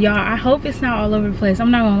 Y'all, I hope it's not all over the place. I'm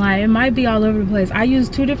not gonna lie, it might be all over the place. I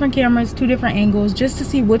used 2 different cameras, 2 different angles, just to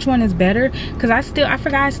see which one is better, because I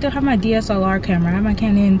forgot I still have my DSLR camera. I have my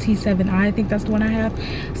Canon T7i, I think that's the one I have.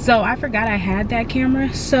 So I forgot I had that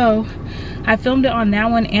camera, so I filmed it on that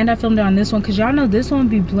one and I filmed it on this one, because y'all know this one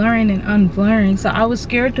be blurring and unblurring. So I was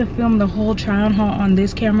scared to film the whole try-on haul on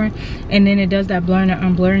this camera and then it does that blurring and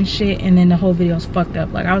unblurring shit and then the whole video is fucked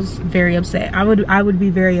up. Like, I was very upset. I would be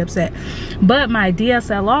very upset. But my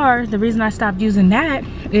DSLR, the reason I stopped using that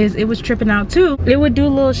is it was tripping out too. It would do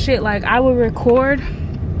little shit like I would record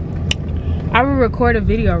a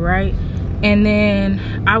video, right? and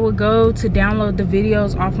then I would go to download the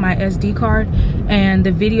videos off my SD card, and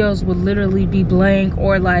the videos would literally be blank,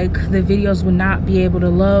 or like the videos would not be able to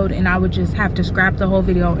load, and I would just have to scrap the whole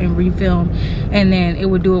video and refilm. And then it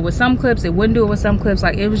would do it with some clips, it wouldn't do it with some clips.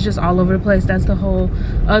 Like, it was just all over the place. That's the whole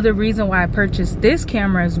other reason why I purchased this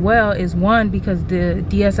camera as well, is one, because the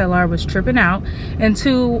DSLR was tripping out, and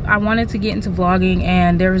two, I wanted to get into vlogging,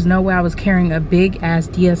 and there was no way I was carrying a big ass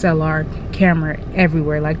DSLR camera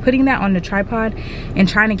everywhere. Like, putting that on the tripod and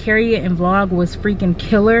trying to carry it and vlog was freaking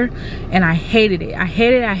killer, and I hated it. I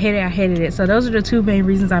hated it. So those are the two main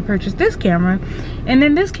reasons I purchased this camera. And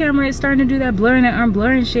then this camera is starting to do that blurring and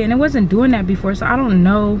unblurring shit, and it wasn't doing that before. So I don't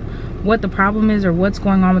know what the problem is or what's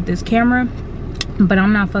going on with this camera, but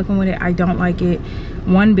I'm not fucking with it. I don't like it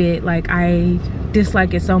one bit. Like, I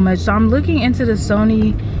dislike it so much. So I'm looking into the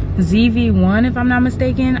Sony ZV-1, if I'm not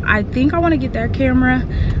mistaken. I think I want to get that camera.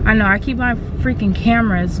 I know I keep buying freaking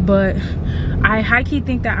cameras, but I high-key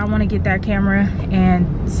think that I want to get that camera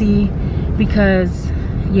and see, because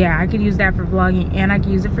yeah, I could use that for vlogging, and I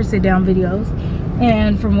could use it for sit-down videos.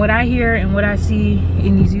 And from what I hear and what I see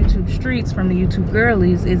in these YouTube streets from the YouTube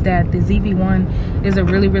girlies, is that the ZV-1 is a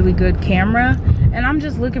really, really good camera. And I'm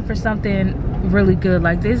just looking for something really good.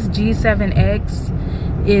 Like, this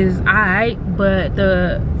G7X is alright, but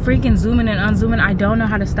the freaking zooming and unzooming, I don't know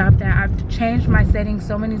how to stop that. I've changed my settings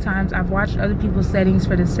so many times. I've watched other people's settings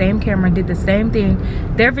for the same camera, did the same thing.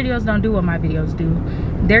 Their videos don't do what my videos do.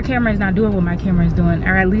 Their camera is not doing what my camera is doing,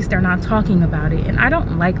 or at least they're not talking about it, and I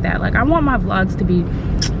don't like that. Like, I want my vlogs to be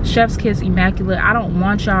chef's kiss immaculate. I don't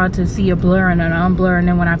want y'all to see a blur and an unblur, and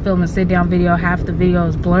then when I film a sit down video, half the video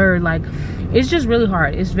is blurred. Like, it's just really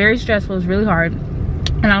hard. It's very stressful. It's really hard.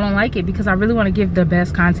 And I don't like it, because I really want to give the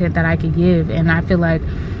best content that I could give, and I feel like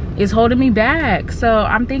it's holding me back. So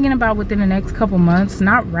I'm thinking about, within the next couple months,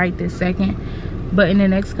 not right this second, but in the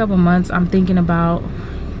next couple months, I'm thinking about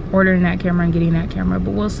ordering that camera and getting that camera.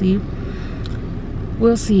 But we'll see.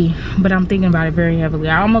 But I'm thinking about it very heavily.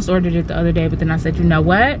 I almost ordered it the other day, but then I said, you know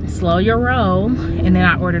what, slow your roll, and then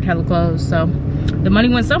I ordered hella clothes, so the money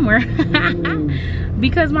went somewhere.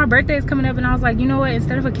 Because my birthday is coming up, and I was like, you know what,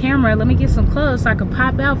 instead of a camera, let me get some clothes so I could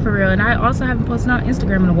pop out for real. And I also haven't posted on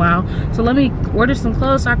Instagram in a while, so let me order some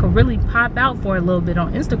clothes so I could really pop out for a little bit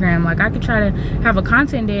on Instagram. Like, I could try to have a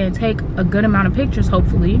content day and take a good amount of pictures,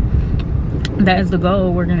 hopefully. That is the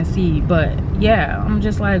goal. We're gonna see. But yeah, I'm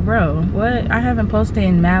just like, bro, what? I haven't posted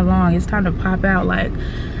in mad long. It's time to pop out. Like,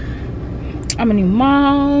 I'm a new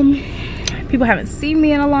mom. People haven't seen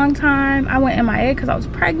me in a long time. I went MIA because I was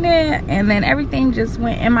pregnant, and then everything just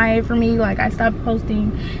went MIA for me. Like, I stopped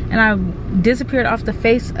posting, and I disappeared off the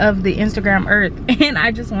face of the Instagram earth, and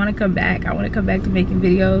I just want to come back. I want to come back to making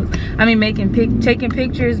videos. I mean, taking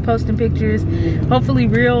pictures, posting pictures, hopefully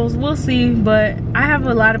reels. We'll see. But I have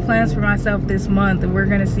a lot of plans for myself this month, and we're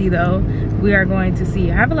gonna see, though. We are going to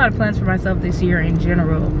see. I have a lot of plans for myself this year in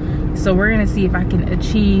general, so we're gonna see if I can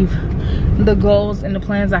achieve the goals and the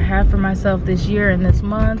plans I have for myself this year and this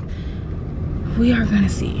month. We are gonna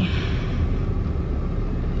see.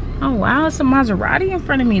 Oh wow, it's a Maserati in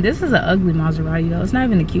front of me. This is an ugly Maserati though. It's not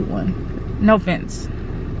even a cute one. No offense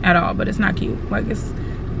at all, but it's not cute. Like, it's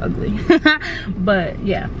ugly. But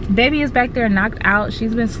yeah, baby is back there knocked out.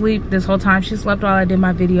 She's been asleep this whole time. She slept while I did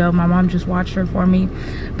my video. My mom just watched her for me,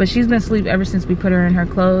 but she's been asleep ever since we put her in her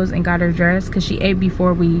clothes and got her dressed, because she ate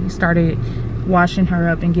before we started washing her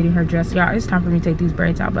up and getting her dressed. Y'all, it's time for me to take these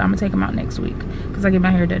braids out, but I'm gonna take them out next week because I get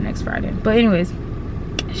my hair done next Friday. But anyways,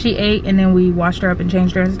 she ate, and then we washed her up and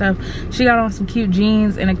changed her and stuff. She got on some cute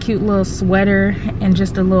jeans and a cute little sweater and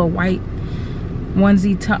just a little white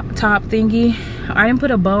onesie top thingy. I didn't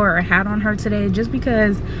put a bow or a hat on her today, just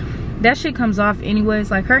because that shit comes off anyways.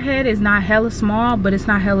 Like, her head is not hella small, but it's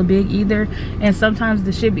not hella big either, and sometimes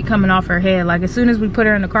the shit be coming off her head. Like, as soon as we put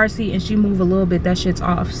her in the car seat and she move a little bit, that shit's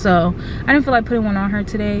off. So I didn't feel like putting one on her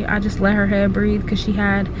today. I just let her head breathe, because she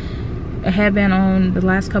had a headband on the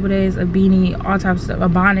last couple days, a beanie, all types of stuff, a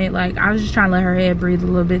bonnet. Like, I was just trying to let her head breathe a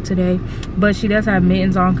little bit today. But she does have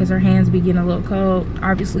mittens on because her hands be getting a little cold.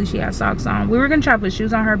 Obviously she has socks on. We were gonna try to put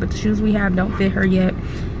shoes on her, but the shoes we have don't fit her yet.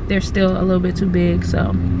 They're still a little bit too big.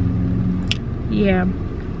 So yeah,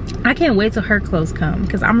 I can't wait till her clothes come,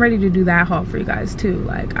 because I'm ready to do that haul for you guys too.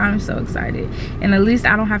 Like, I'm so excited, and at least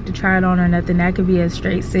I don't have to try it on or nothing. That could be a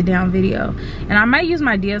straight sit down video, and I might use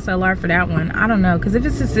my DSLR for that one. I don't know, because if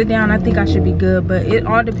it's a sit down, I think I should be good, but it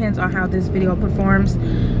all depends on how this video performs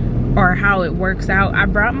or how it works out. I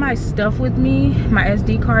brought my stuff with me, my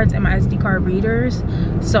SD cards and my SD card readers,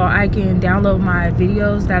 so I can download my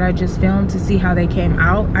videos that I just filmed to see how they came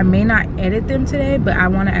out. I may not edit them today, but I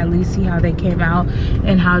want to at least see how they came out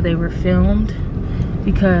and how they were filmed.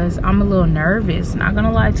 because I'm a little nervous. Not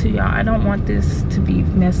gonna lie to y'all, I don't want this to be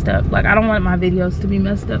messed up. Like, I don't want my videos to be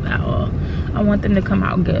messed up at all. I want them to come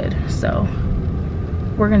out good. So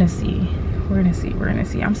we're gonna see. We're gonna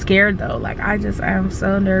see. I'm scared though. Like, I am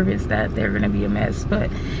so nervous that they're gonna be a mess, but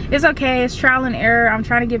it's okay. It's trial and error. I'm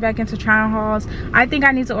trying to get back into try-on hauls. I think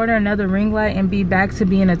I need to order another ring light and be back to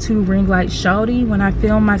being a 2 ring light shawty when I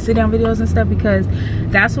film my sit down videos and stuff, because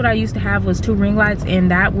that's what I used to have, was 2 ring lights,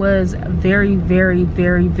 and that was very, very,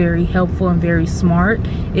 very, very helpful and very smart.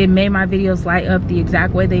 It made my videos light up the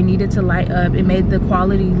exact way they needed to light up. It made the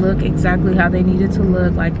quality look exactly how they needed to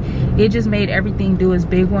look. Like, it just made everything do its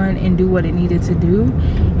big one and do what it needed to do.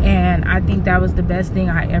 And I think that was the best thing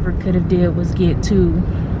I ever could have did, was get 2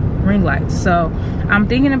 ring lights. So I'm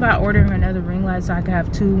thinking about ordering another ring light so I can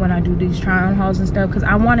have 2 when I do these try on hauls and stuff, because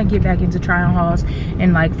I want to get back into try on hauls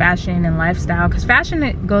and like fashion and lifestyle, because fashion,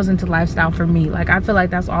 it goes into lifestyle for me. Like, I feel like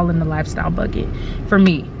that's all in the lifestyle bucket for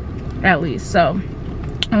me, at least. So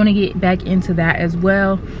I want to get back into that as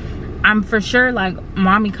well. I'm for sure like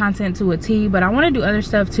mommy content to a T, but I want to do other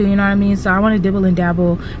stuff too, you know what I mean? So I want to dibble and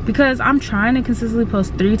dabble, because I'm trying to consistently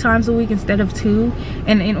post 3 times a week instead of 2.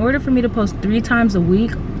 And in order for me to post 3 times a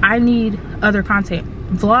week, I need other content.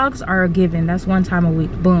 Vlogs are a given, that's 1 time a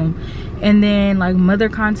week, boom. And then like mother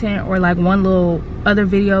content or like 1 little other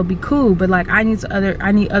video be cool, but like I need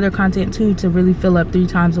other content too to really fill up 3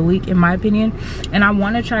 times a week, in my opinion. And I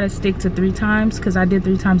want to try to stick to 3 times, because I did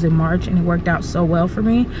 3 times in March and it worked out so well for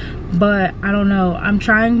me. But I don't know, I'm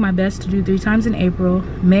trying my best to do 3 times in April.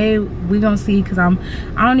 May, we gonna see, because I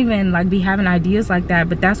don't even like be having ideas like that.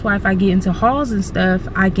 But that's why if I get into hauls and stuff,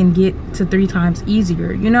 I can get to 3 times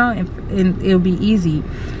easier, you know, and it'll be easy.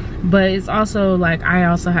 But it's also like I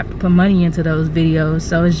also have to put money into those videos,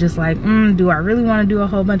 so it's just like, do I really want to do a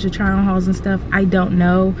whole bunch of try on hauls and stuff? I don't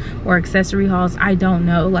know. Or accessory hauls, I don't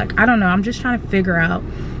know. Like, I don't know, I'm just trying to figure out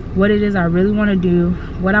what it is I really want to do,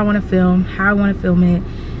 what I want to film, how I want to film it.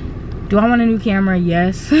 Do I want a new camera?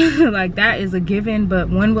 Yes. Like, that is a given,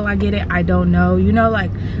 but when will I get it? I don't know. You know,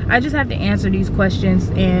 like, I just have to answer these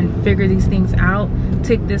questions and figure these things out,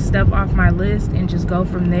 tick this stuff off my list, and just go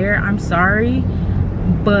from there. I'm sorry,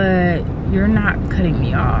 but you're not cutting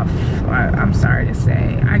me off. I'm sorry to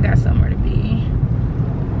say, I got somewhere to be.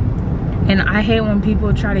 And I hate when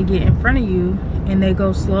people try to get in front of you and they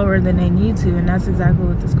go slower than they need to, and that's exactly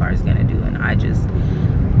what this car is gonna do. And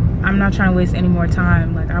I'm not trying to waste any more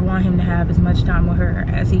time. Like, I want him to have as much time with her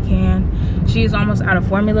as he can. She is almost out of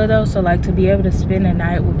formula though, so like to be able to spend a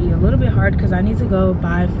night will be a little bit hard, because I need to go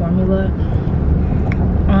buy formula.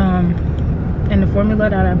 And the formula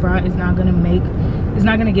that I brought is not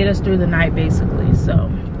gonna get us through the night, basically. So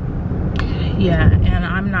yeah, and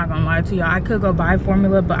I'm not gonna lie to y'all, I could go buy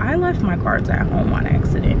formula, but I left my cards at home on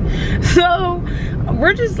accident. So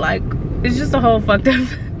we're just like, it's just a whole fucked up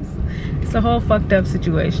it's a whole fucked up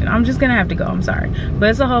situation. I'm just gonna have to go, I'm sorry, but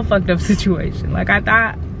it's a whole fucked up situation. Like, I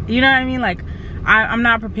thought, you know what I mean? Like, I'm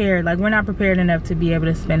not prepared. Like, we're not prepared enough to be able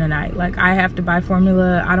to spend a night. Like, I have to buy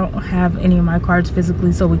formula. I don't have any of my cards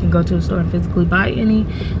physically, so we can go to a store and physically buy any.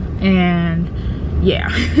 And yeah.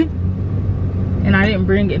 And I didn't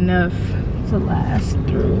bring enough to last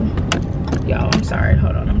through. Y'all, I'm sorry,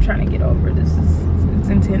 hold on, I'm trying to get over this. It's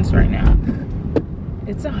intense right now.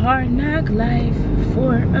 It's a hard knock life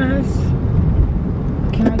for us.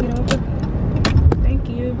 Can I get over? Thank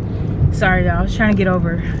you. Sorry y'all, I was trying to get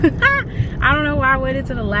over. I don't know why I waited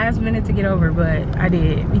to the last minute to get over, but I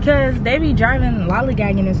did, because they be driving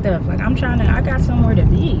lollygagging and stuff. Like, I got somewhere to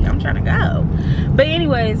be, I'm trying to go. But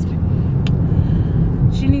anyways, I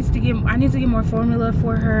need to get more formula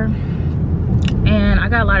for her, and I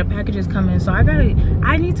got a lot of packages coming, so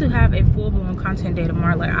I need to have a full-blown content day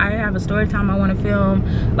tomorrow. Like, I have a story time I want to film,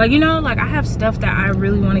 like, you know, like I have stuff that I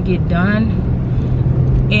really want to get done.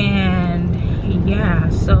 And yeah,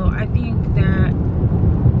 so I think that,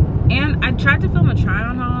 and I tried to film a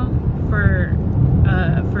try-on haul for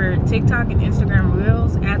TikTok and Instagram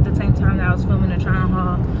Reels at the same time that I was filming a try-on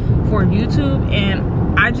haul for YouTube, and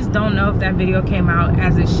I just don't know if that video came out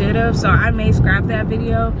as it should have. So I may scrap that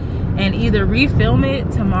video and either refilm it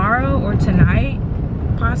tomorrow or tonight,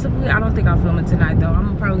 possibly. I don't think I'll film it tonight though.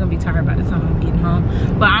 I'm probably gonna be tired by the time I'm getting home,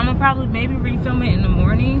 but I'm gonna probably maybe refilm it in the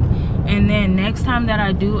morning. And then next time that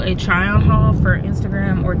I do a try-on haul for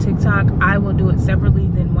Instagram or TikTok, I will do it separately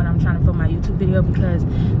than when I'm trying to film my YouTube video, because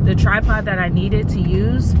the tripod that I needed to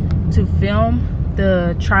use to film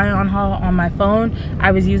the try-on haul on my phone,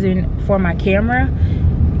 I was using for my camera.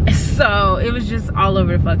 So it was just all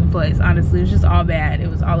over the fucking place. Honestly, it was just all bad. It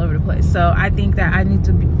was all over the place. So I think that I need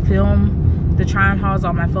to film the try-on hauls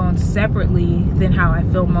on my phone separately than how I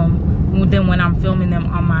film them, than when I'm filming them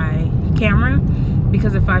on my camera.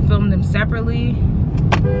 because if I film them separately,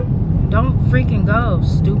 don't freaking go,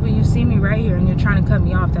 stupid. You see me right here and you're trying to cut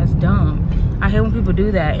me off. That's dumb. I hate when people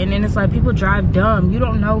do that. And then it's like, people drive dumb. You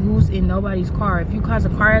don't know who's in nobody's car. If you cause a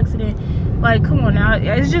car accident, like, come on now.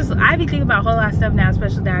 It's just, I be thinking about a whole lot of stuff now,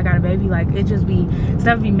 especially that I got a baby. Like, it just be,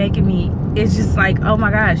 stuff be making me, it's just like, oh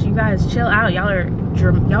my gosh, you guys chill out. Y'all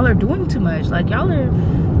are doing too much. Like, y'all are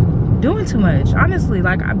doing too much, honestly.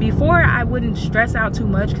 Like, before I wouldn't stress out too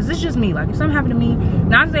much, because it's just me. Like, if something happened to me,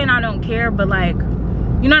 not saying I don't care, but like,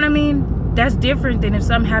 you know what I mean? That's different than if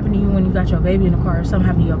something happened to you when you got your baby in the car, or something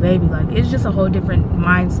happened to your baby. Like, it's just a whole different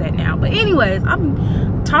mindset now. But anyways,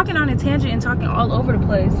 I'm talking on a tangent and talking all over the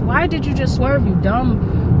place. Why did you just swerve, you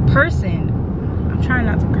dumb person? I'm trying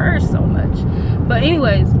not to curse so much. But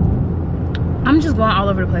anyways, I'm just going all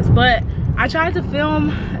over the place. But I tried to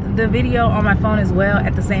film the video on my phone as well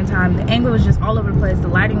at the same time. The angle was just all over the place. The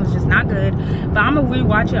lighting was just not good. But I'm gonna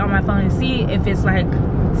rewatch it on my phone and see if it's like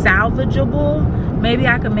salvageable. Maybe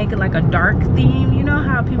I could make it like a dark theme. You know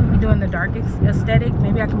how people be doing the dark aesthetic?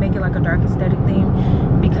 Maybe I can make it like a dark aesthetic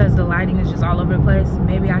theme because the lighting is just all over the place.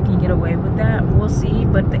 Maybe I can get away with that. We'll see.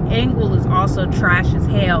 But the angle is also trash as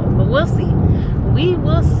hell. But we'll see. We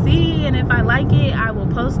will see. And if I like it, I will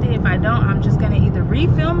post it. If I don't, I'm just gonna either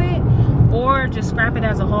refilm it or just scrap it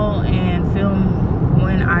as a whole and film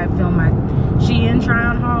when I film my Shein try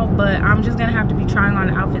on haul. But I'm just gonna have to be trying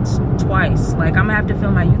on outfits twice. Like, I'm gonna have to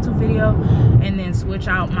film my YouTube video and then switch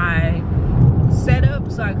out my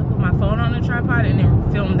setup so I can put my phone on a tripod and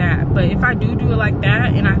then film that. But if I do it like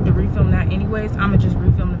that and I have to refilm that anyways, I'm gonna just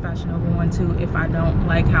refilm the Fashion Nova one too if I don't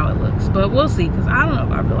like how it looks. But we'll see, because I don't know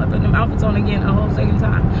if I feel like putting them outfits on again a whole second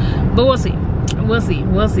time. But we'll see. We'll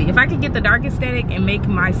see. If I can get the dark aesthetic and make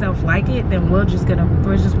myself like it, then we'll just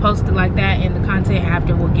post it like that, and the content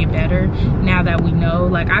after will get better now that we know.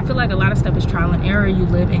 Like, I feel like a lot of stuff is trial and error. You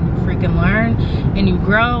live and you freaking learn and you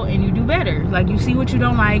grow and you do better. Like, you see what you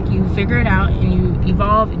don't like, you figure it out and you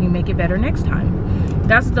evolve and you make it better next time.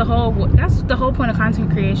 That's the whole point of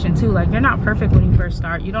content creation too. Like, you're not perfect when you first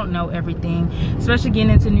start. You don't know everything, especially getting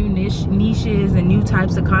into new niches and new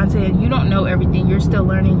types of content. You don't know everything. You're still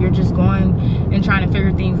learning. You're just going and trying to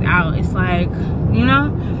figure things out. It's like, you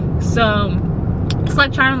know, so it's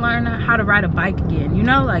like trying to learn how to ride a bike again, you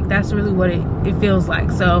know? Like, that's really what it feels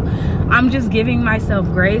like. So I'm just giving myself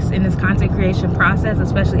grace in this content creation process,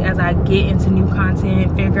 especially as I get into new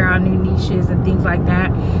content, figure out new niches and things like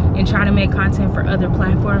that, and try to make content for other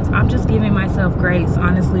platforms. I'm just giving myself grace,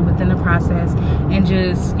 honestly, within the process, and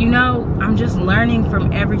just, you know, I'm just learning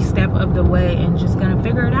from every step of the way and just gonna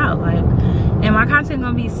figure it out. Like, and my content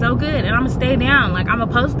gonna be so good, and I'm gonna stay down. Like, I'm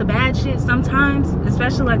gonna post the bad shit sometimes,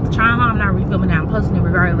 especially like the try-on haul. I'm not refilming that, I'm posting it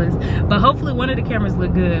regardless, but hopefully one of the cameras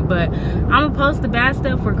look good. But I'm gonna post the bad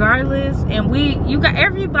stuff regardless. And you got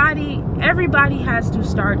everybody has to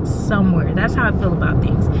start somewhere. That's how I feel about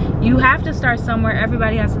things. You have to start somewhere.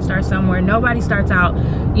 Everybody has to start somewhere. Nobody starts out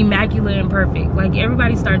immaculate and perfect. Like,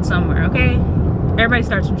 everybody starts somewhere, okay? Everybody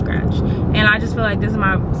starts from scratch. And I just feel like this is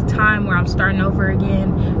my time where I'm starting over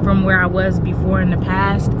again from where I was before in the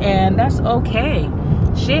past, and that's okay.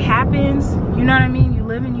 Shit happens, you know what I mean? You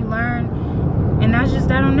live and you learn. And that's just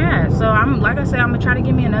that on that. So like I said, I'm gonna try to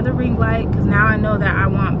get me another ring light, because now I know that I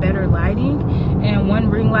want better lighting, and one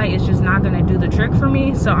ring light is just not gonna do the trick for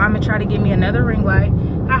me. So I'm gonna try to get me another ring light.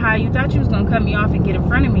 Haha, you thought you was gonna cut me off and get in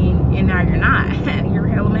front of me, and now you're not. You're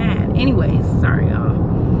hella mad. Anyways, sorry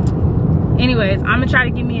y'all. Anyways, I'm gonna try to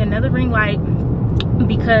get me another ring light,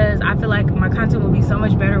 because I feel like my content will be so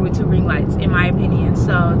much better with 2 ring lights, in my opinion.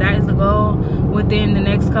 So that is the goal. Within the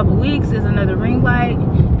next couple weeks is another ring light,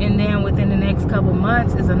 and then within the next couple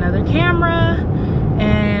months is another camera,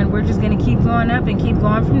 and we're just gonna keep going up and keep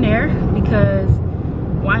going from there, because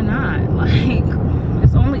why not? Like,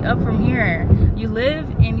 it's only up from here. You live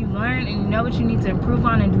and you learn and you know what you need to improve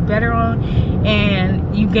on and do better on,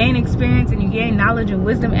 and you gain experience and you gain knowledge and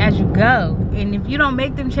wisdom as you go. And if you don't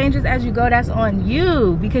make them changes as you go, that's on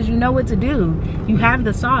you, because you know what to do. You have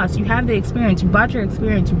the sauce, you have the experience, you bought your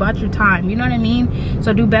experience, you bought your time, you know what I mean?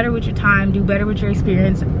 So do better with your time, do better with your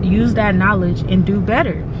experience, use that knowledge and do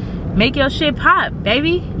better. Make your shit pop,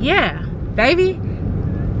 baby. Yeah, baby.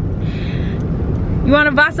 You want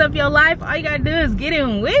to boss up your life? All you gotta do is get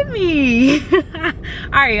in with me. All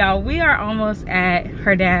right, y'all, we are almost at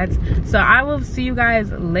her dad's, so I will see you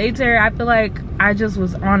guys later. I feel like I just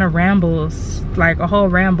was on a ramble, like a whole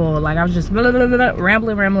ramble. Like, I was just blah, blah, blah, blah,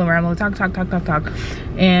 rambling, talk,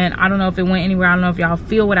 and I don't know if it went anywhere. I don't know if y'all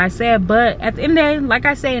feel what I said, but at the end of the day, like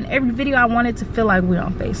I say in every video, I wanted to feel like we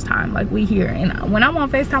on FaceTime, like we here. And when I'm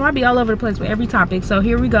on FaceTime, I be all over the place with every topic. So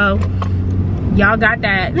here we go. y'all got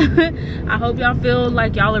that. I hope y'all feel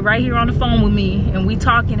like y'all are right here on the phone with me and we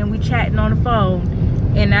talking and we chatting on the phone,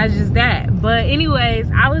 and that's just that. But anyways,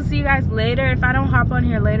 I will see you guys later. If I don't hop on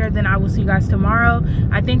here later, then I will see you guys tomorrow.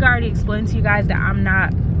 I think I already explained to you guys that I'm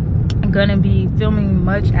not gonna be filming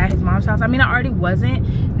much at his mom's house. I mean, I already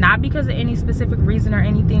wasn't, not because of any specific reason or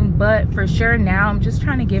anything, but for sure now I'm just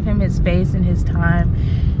trying to give him his space and his time,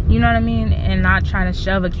 you know what I mean, and not trying to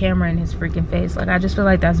shove a camera in his freaking face. Like, I just feel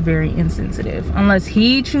like that's very insensitive. Unless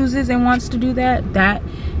he chooses and wants to do that, that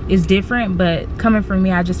is different, but coming from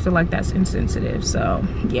me, I just feel like that's insensitive. So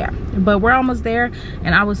yeah, but we're almost there,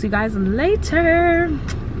 and I will see you guys later.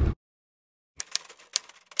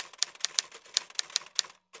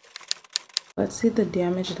 Let's see the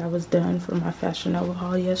damage that was done for my Fashion Nova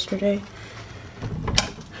haul yesterday.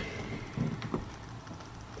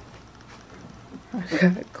 I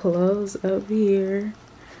got clothes up here.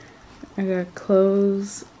 I got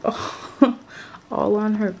clothes all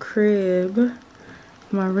on her crib.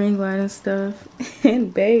 My ring light and stuff.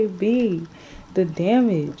 And baby, the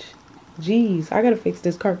damage. Jeez, I gotta fix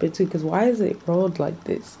this carpet too, because why is it rolled like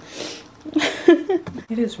this?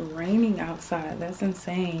 It is raining outside. That's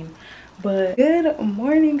insane. But good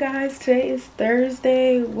morning, guys. Today is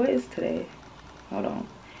Thursday. What is today? Hold on.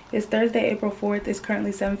 It's Thursday, April 4th. It's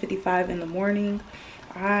currently 7:55 in the morning.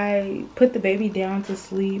 I put the baby down to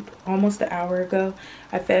sleep almost an hour ago.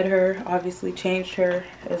 I fed her, obviously changed her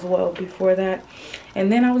as well before that.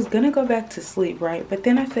 And then I was gonna go back to sleep, right? But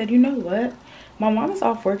then I said, you know what? My mom is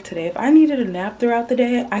off work today. If I needed a nap throughout the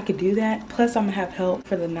day, I could do that. Plus, I'm gonna have help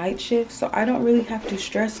for the night shift, so I don't really have to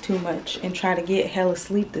stress too much and try to get hella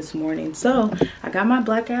sleep this morning. So I got my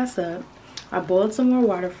black ass up. I boiled some more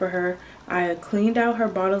water for her. I cleaned out her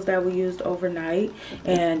bottles that we used overnight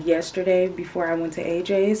and yesterday before I went to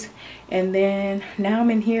AJ's. And then now I'm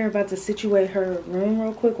in here about to situate her room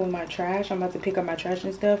real quick with my trash. I'm about to pick up my trash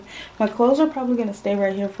and stuff. My clothes are probably going to stay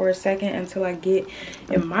right here for a second until I get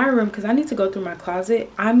in my room, because I need to go through my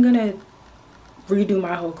closet. I'm going to redo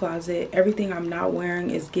my whole closet. Everything I'm not wearing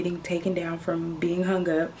is getting taken down from being hung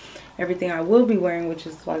up. Everything I will be wearing, which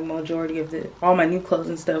is like majority of all my new clothes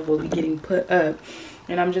and stuff, will be getting put up.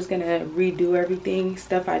 And I'm just gonna redo everything.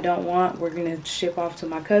 Stuff I don't want, we're gonna ship off to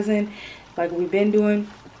my cousin like we've been doing.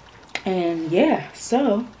 And yeah,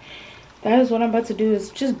 so that is what I'm about to do, is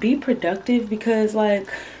just be productive, because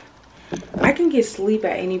like I can get sleep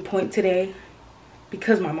at any point today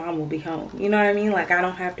because my mom will be home, you know what I mean? Like, I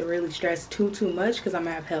don't have to really stress too much because I'm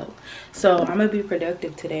gonna have help. So I'm gonna be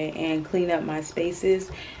productive today and clean up my spaces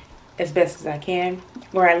as best as I can,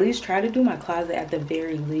 or at least try to do my closet at the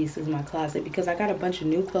very least, is my closet, because I got a bunch of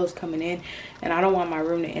new clothes coming in and I don't want my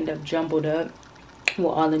room to end up jumbled up with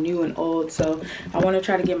all the new and old. So I want to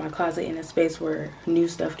try to get my closet in a space where new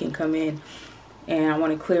stuff can come in, and I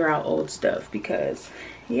want to clear out old stuff, because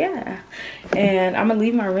yeah. And I'm gonna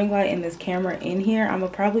leave my ring light and this camera in here. I'm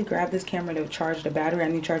gonna probably grab this camera to charge the battery. I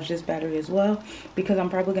need to charge this battery as well, because I'm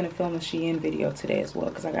probably gonna film a Shein video today as well,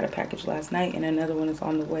 because I got a package last night and another one is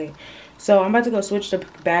on the way. So I'm about to go switch the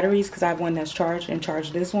batteries, because I have one that's charged, and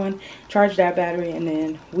charge this one, charge that battery, and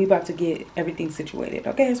then we about to get everything situated.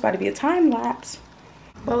 Okay, it's about to be a time lapse.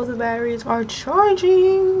 Both the batteries are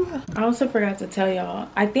charging. I also forgot to tell y'all,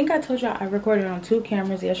 I think I told y'all I recorded on 2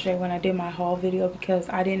 cameras yesterday when I did my haul video, because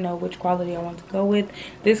I didn't know which quality I want to go with.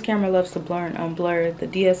 This camera loves to blur and unblur. The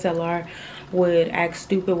DSLR would act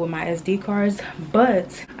stupid with my SD cards.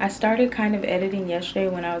 But I started kind of editing yesterday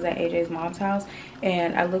when I was at AJ's mom's house,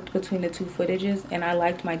 and I looked between the 2 footages, and I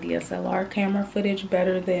liked my DSLR camera footage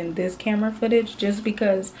better than this camera footage, just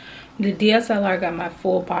because the DSLR got my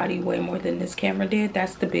full body way more than this camera did.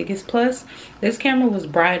 That's the biggest plus. This camera was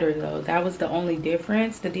brighter though. That was the only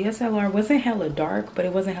difference. The DSLR wasn't hella dark, but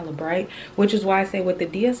it wasn't hella bright, which is why I say with the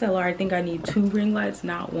DSLR, I think I need 2 ring lights,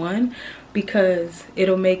 not 1, because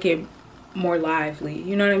it'll make it more lively,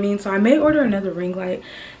 you know what I mean? So I may order another ring light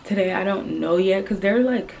today. I don't know yet, because they're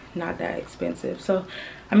like not that expensive. So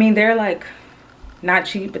I mean, they're like not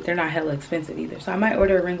cheap, but they're not hella expensive either. So I might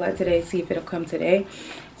order a ring light today, see if it'll come today,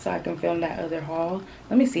 so I can film that other haul.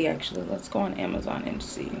 Let me see, actually. Let's go on Amazon and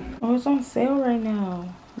see. Oh, it's on sale right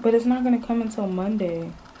now, but it's not gonna come until Monday.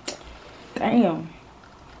 Damn,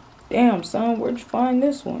 son, where'd you find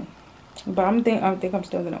this one? But I think I'm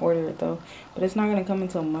still gonna order it though, but it's not gonna come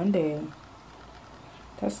until Monday.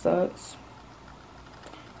 That sucks.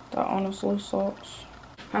 That honestly sucks.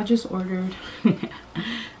 I just ordered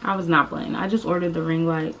I was not playing. I just ordered the ring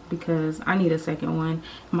light because I need a second one.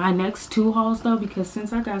 My next 2 hauls though, because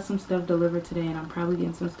since I got some stuff delivered today and I'm probably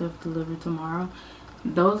getting some stuff delivered tomorrow,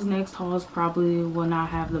 those next hauls probably will not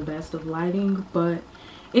have the best of lighting, but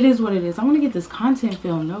it is what it is. I want to get this content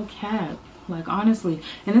film, no cap. Like, honestly.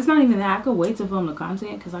 And it's not even that. I could wait to film the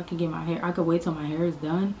content because I could get my hair. I could wait till my hair is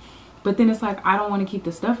done. But then it's like, I don't want to keep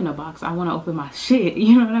the stuff in a box. I want to open my shit.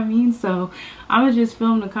 You know what I mean? So I'm going to just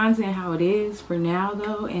film the content how it is for now,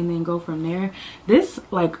 though. And then go from there. This,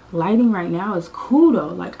 like, lighting right now is cool, though.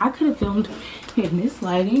 Like, I could have filmed in this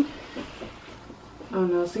lighting. I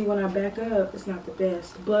don't know. See, when I back up, it's not the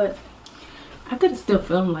best. But I could have still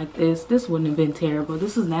filmed like this. This wouldn't have been terrible.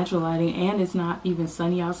 This is natural lighting. And it's not even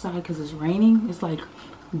sunny outside because it's raining. It's like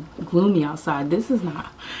gloomy outside. This is not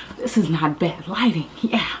bad lighting.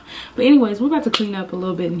 Yeah, but anyways, we're about to clean up a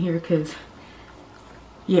little bit in here because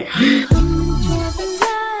yeah.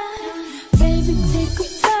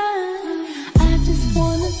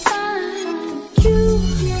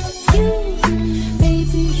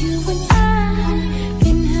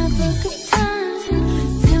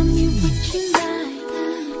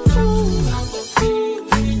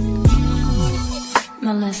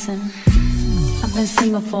 Now listen, I've been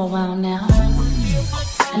single for a while now,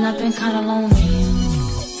 and I've been kind of lonely,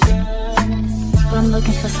 but I'm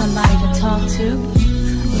looking for somebody to talk to,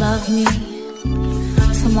 love me,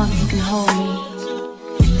 someone who can hold me.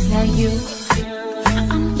 Is that you?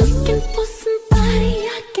 I'm looking for somebody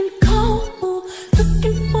I can call,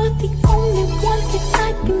 looking for the only one that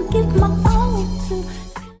I can give my all to.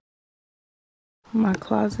 My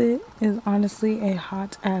closet is honestly a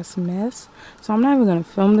hot ass mess, so I'm not even gonna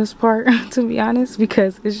film this part to be honest,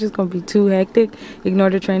 because it's just gonna be too hectic. Ignore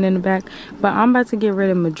the train in the back. But I'm about to get rid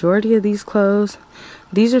of majority of these clothes.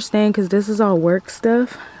 These are staying because this is all work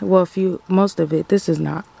stuff. Well, most of it. This is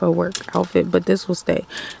not a work outfit, but this will stay.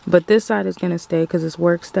 But this side is gonna stay because it's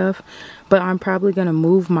work stuff. But I'm probably gonna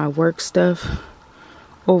move my work stuff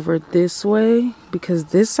over this way because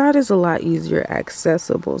this side is a lot easier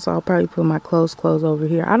accessible. So I'll probably put my clothes over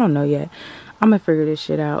here. I don't know yet. I'm gonna figure this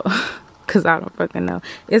shit out because I don't fucking know.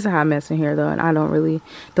 It's a hot mess in here though, and I don't really,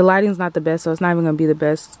 the lighting's not the best, so it's not even gonna be the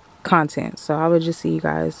best content. So I will just see you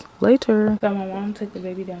guys later. So my mom took the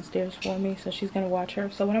baby downstairs for me, so she's gonna watch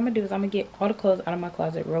her. So what I'm gonna do is I'm gonna get all the clothes out of my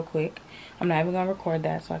closet real quick. I'm not even gonna record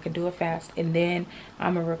that so I can do it fast, and then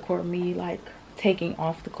I'm gonna record me like taking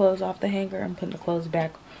off the clothes off the hanger and putting the clothes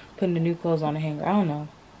back, putting the new clothes on the hanger. I don't know,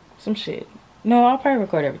 some shit. No, I'll probably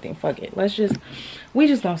record everything. Fuck it. We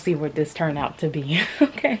just gonna see what this turned out to be.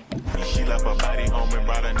 Okay. She left her body home and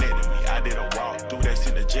brought her neck to me. I did a walk through that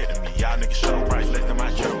shit, the jet to me. Y'all niggas show price less than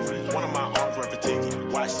my jewelry. One of my arms were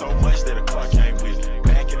fatigued. Watched so much that a car came with me.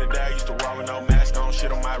 Back in the day, I used to walk with no mask on.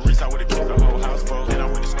 Shit on my wrist, I would've killed the whole house full. Then I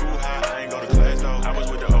went to school high, I ain't go to class though. I was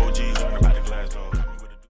with the OGs, learning about the glass though.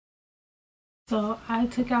 So I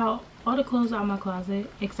took out all the clothes out of my closet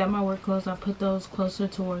except my work clothes. I put those closer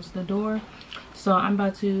towards the door. So I'm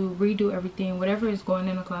about to redo everything. Whatever is going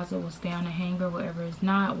in the closet will stay on the hanger. Whatever is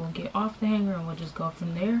not will get off the hanger, and we'll just go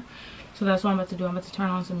from there. So that's what I'm about to do. I'm about to turn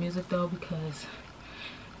on some music though because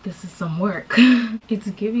this is some work. It's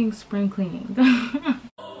giving spring cleaning.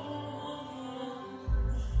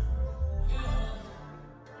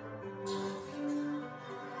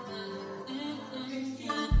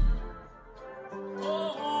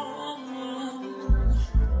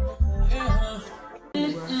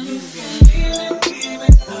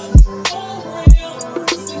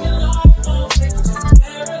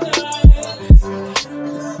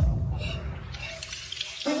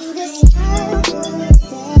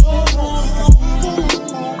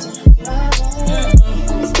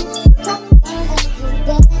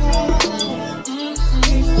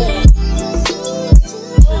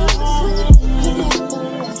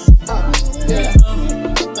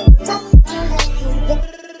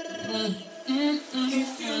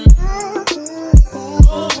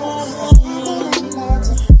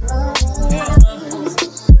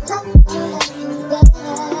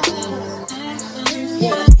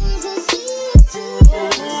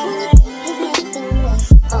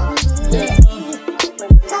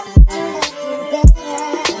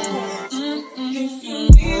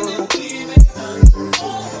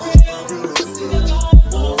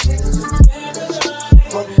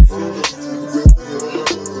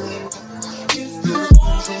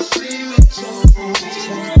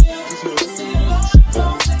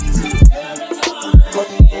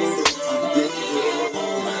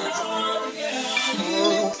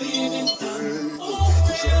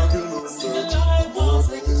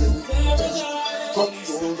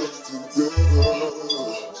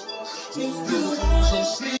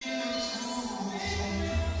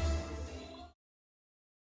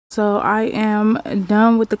 So I am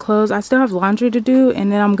done with the clothes. I still have laundry to do,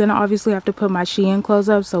 and then I'm gonna obviously have to put my Shein clothes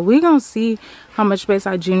up. So we're gonna see how much space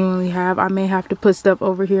I genuinely have. I may have to put stuff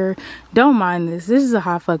over here. Don't mind this. This is a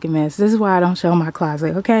hot fucking mess. This is why I don't show my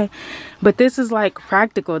closet, okay? But this is like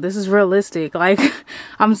practical. This is realistic. Like,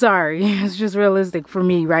 I'm sorry. It's just realistic for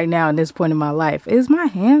me right now in this point in my life. Is my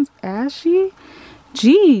hands ashy?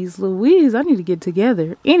 Jeez Louise, I need to get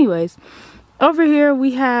together. Anyways, over here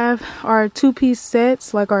we have our 2-piece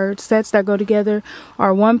sets, like our sets that go together,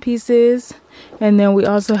 our 1-pieces, and then we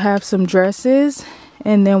also have some dresses,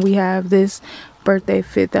 and then we have this birthday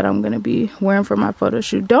fit that I'm gonna be wearing for my photo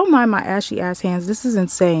shoot. Don't mind my ashy ass hands, this is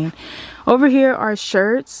insane. Over here are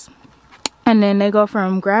shirts, and then they go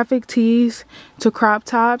from graphic tees to crop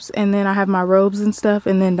tops, and then I have my robes and stuff,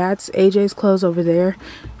 and then that's AJ's clothes over there,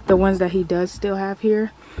 the ones that he does still have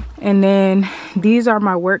here. And then these are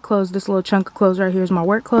my work clothes. This little chunk of clothes right here is my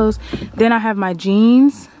work clothes. Then I have my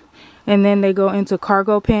jeans, and then they go into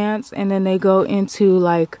cargo pants, and then they go into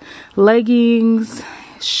like leggings,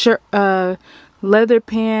 shirt, leather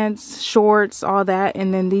pants, shorts, all that.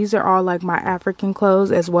 And then these are all like my African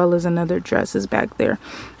clothes, as well as another dresses back there.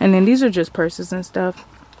 And then these are just purses and stuff.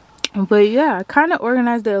 But yeah, I kind of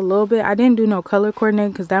organized it a little bit. I didn't do no color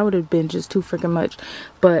coordinating because that would have been just too freaking much.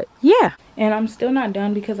 But yeah, and I'm still not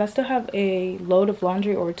done because I still have a load of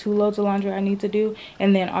laundry, or 2 loads of laundry I need to do.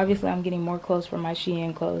 And then obviously I'm getting more clothes for my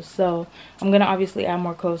Shein clothes, so I'm gonna obviously add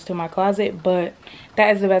more clothes to my closet. But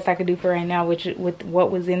that is the best I could do for right now, which with what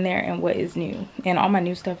was in there and what is new. And all my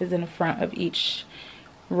new stuff is in the front of each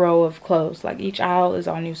row of clothes. Like each aisle is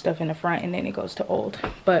all new stuff in the front, and then it goes to old.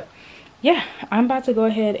 But yeah, I'm about to go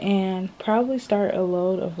ahead and probably start a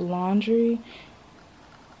load of laundry.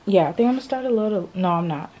 Yeah, I think I'm gonna start a load of, no, I'm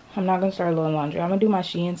not gonna start a load of laundry. I'm gonna do my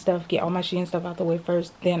Shein stuff, get all my Shein stuff out the way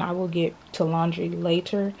first, then I will get to laundry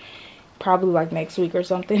later, probably like next week or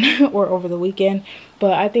something, or over the weekend.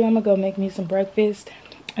 But I think I'm gonna go make me some breakfast.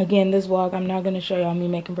 Again, this vlog, I'm not gonna show y'all me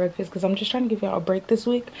making breakfast because I'm just trying to give y'all a break this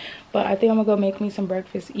week. But I think I'm gonna go make me some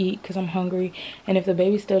breakfast, eat, because I'm hungry. And if the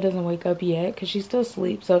baby still doesn't wake up yet, because she's still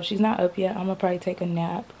asleep, so if she's not up yet, I'm gonna probably take a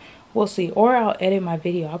nap. We'll see. Or I'll edit my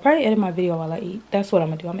video. I'll probably edit my video while I eat. That's what I'm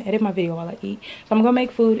gonna do. I'm gonna edit my video while I eat. So I'm gonna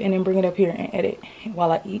make food and then bring it up here and edit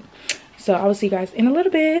while I eat. So I will see you guys in a little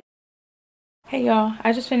bit. Hey y'all,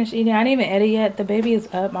 I just finished eating. I didn't even edit yet. The baby is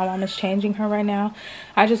up. My mom is changing her right now.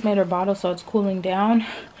 I just made her bottle so it's cooling down.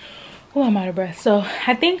 Oh, I'm out of breath. So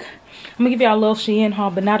I think I'm gonna give y'all a little Shein haul,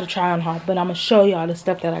 but not a try on haul, but I'm gonna show y'all the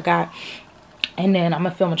stuff that I got, and then I'm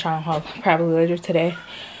gonna film a try on haul probably later today.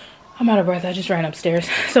 I'm out of breath. I just ran upstairs.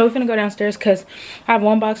 So we're gonna go downstairs because I have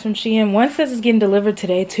 1 box from Shein. One says it's getting delivered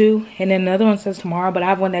today too, and then another one says tomorrow, but I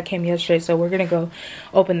have one that came yesterday, so we're gonna go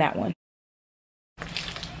open that one.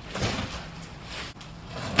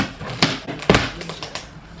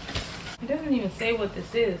 It doesn't even say what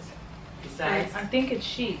this is. Besides, I think it's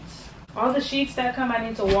sheets. All the sheets that come, I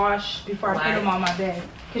need to wash before I put them on my bed,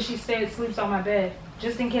 because she sleeps on my bed,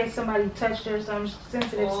 just in case somebody touched her, some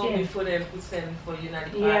sensitive skin. Before they put them for you,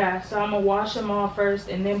 not the yeah, so I'm gonna wash them all first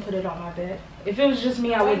and then put it on my bed. If it was just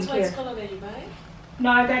me, I wouldn't care. What color did you buy?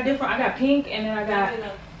 No, I got different. I got pink, and then I got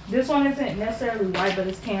this one isn't necessarily white, but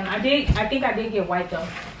it's tan. I think I did get white though.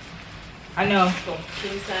 I know. So,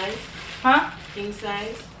 king size? Huh? King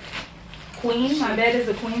size? Queen. My bed is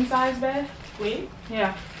a queen size bed. Queen?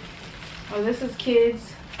 Yeah. Oh, this is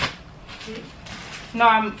kids.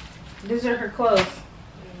 No, these are her clothes.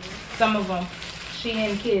 Some of them.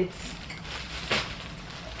 Shein kids.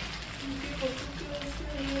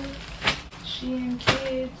 Shein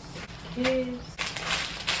kids. Kids.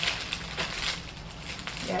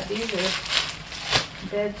 Yeah, these are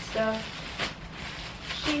bed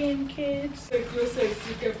stuff. Shein kids. The clothes are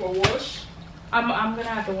sticker for wash? I'm gonna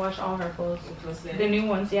have to wash all her clothes. The new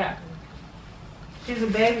ones, yeah. She's a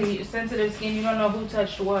baby, sensitive skin. You don't know who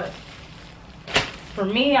touched what. For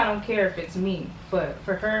me, I don't care if it's me, but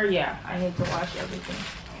for her, yeah, I need to wash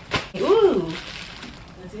everything. Ooh,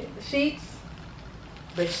 That's it? the sheets.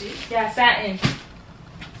 Bed sheets? Yeah, satin.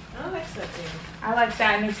 I like satin. I like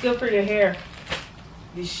satin. It's good for your hair.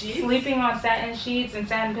 The sheets? Sleeping on satin sheets and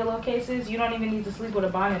satin pillowcases, you don't even need to sleep with a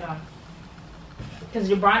bonnet on, because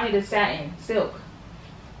your bonnet is satin, silk.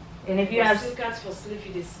 And if you have silk hats for sleep,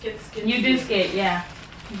 you skate. You do skate, yeah.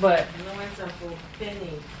 But no one's for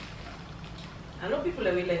penny. I know people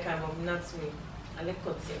that will like them, but not me. I like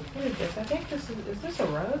cotton. what is this? I think this is this a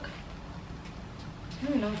rug? I don't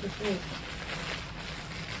even know what this is.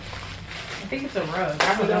 I think it's a rug.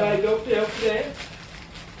 I don't know.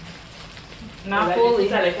 Not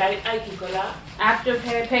fully. After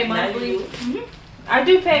pay monthly. I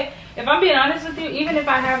do pay. If I'm being honest with you, even if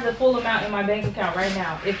I have the full amount in my bank account right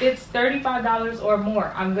now, if it's $35 or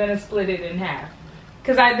more, I'm gonna split it in half.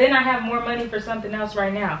 Cause then I have more money for something else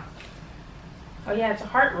right now. Oh yeah, it's a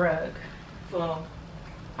heart rug. Well,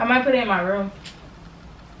 I might put it in my room.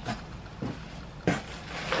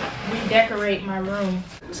 Redecorate my room.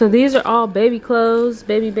 So these are all baby clothes,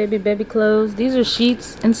 baby clothes. These are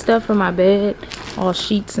sheets and stuff for my bed, all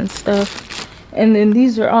sheets and stuff. And then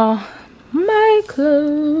these are all my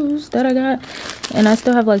clothes that I got, and I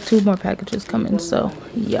still have like 2 more packages coming. So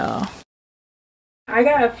yeah, I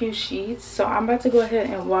got a few sheets, so I'm about to go ahead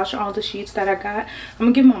and wash all the sheets that I got. I'm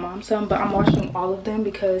gonna give my mom some, but I'm washing all of them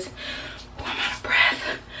because I'm out of breath.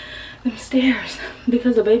 Them stairs,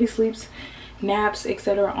 because the baby sleeps, naps,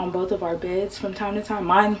 etc. on both of our beds from time to time,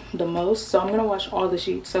 mine the most. So I'm gonna wash all the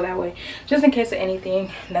sheets, so that way, just in case of anything,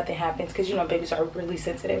 nothing happens, because you know babies are really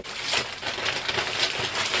sensitive.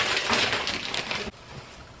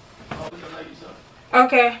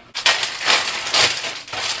 Okay.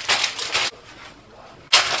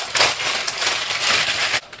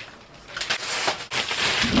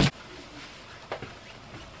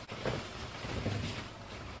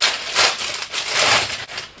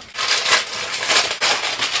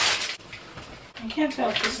 I can't tell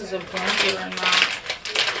if this is a blanket or not.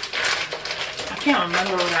 I can't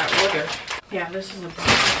remember what I ordered. Yeah, this is a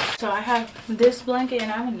blanket. So I have this blanket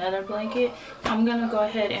and I have another blanket. I'm gonna go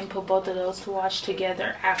ahead and put both of those to wash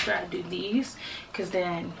together after I do these, because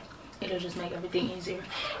then it'll just make everything easier.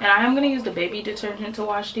 And I am gonna use the baby detergent to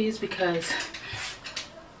wash these because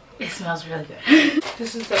it smells really good.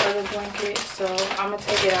 This is the other blanket, so I'm gonna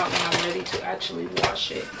take it out when I'm ready to actually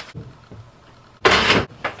wash it.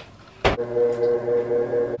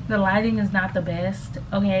 The lighting is not the best,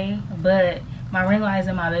 okay, but my ring light is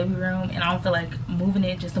in my baby room and I don't feel like moving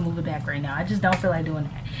it just to move it back right now. I just don't feel like doing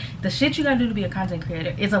that. The shit you gotta do to be a content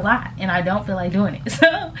creator is a lot and I don't feel like doing it.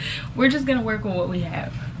 So we're just gonna work with what we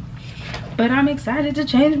have. But I'm excited to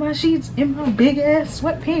change my sheets in my big ass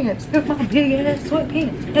sweatpants. In my big ass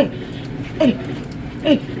sweatpants. Hey, hey,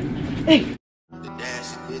 hey, hey. The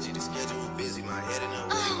dash is busy, the schedule busy, my head in a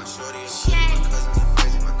wig, my shorty a boogie, my cousin is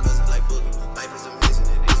crazy, my cousin like boogie. Life is amazing,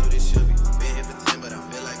 it is what it should be. Been here for 10, but I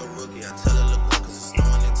feel like a rookie. I tell her look cool, cause it's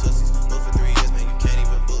snowing in Tootsies. Booked for 3 years, man, you can't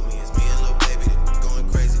even book me. It's me and Lil Baby, they going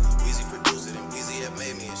crazy. Weezy produced it and Weezy had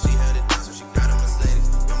made me, and she held it down, so she got a Mercedes.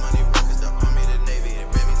 Your money records, the Army, the Navy, it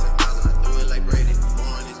ran me 10,000, I threw it like Brady.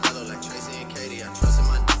 Foreign is yellow like Tracy and Katie. I trust in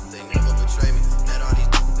my they never betray me. Met all these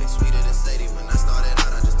they sweeter than Sadie. When I started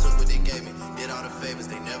out, I just took what they gave me. Did all the favors,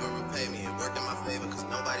 they never repay me. It worked in my favor, cause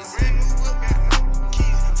nobody saved me.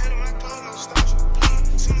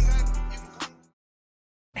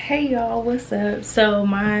 Hey y'all, what's up? So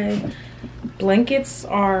my blankets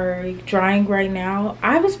are drying right now.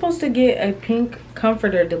 I was supposed to get a pink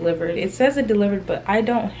comforter delivered. It says it delivered, but I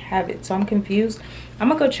don't have it, so I'm confused. I'm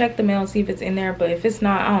gonna go check the mail and see if it's in there, but if it's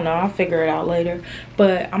not, I don't know, I'll figure it out later.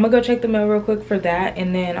 But I'm gonna go check the mail real quick for that,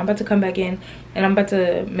 and then I'm about to come back in and I'm about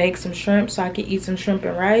to make some shrimp so I can eat some shrimp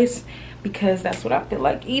and rice, because that's what I feel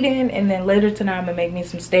like eating. And then later tonight I'm gonna make me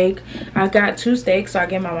some steak. I got 2 steaks, so I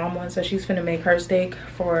gave my mom one, so she's finna make her steak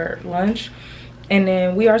for lunch. And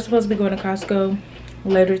then we are supposed to be going to Costco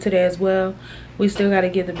later today as well. We still got to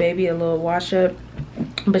give the baby a little wash up,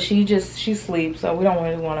 but she sleeps, so we don't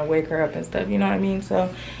really want to wake her up and stuff, you know what I mean?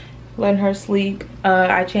 So letting her sleep.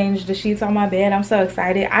 I changed the sheets on my bed. I'm so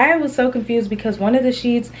excited. I was so confused because one of the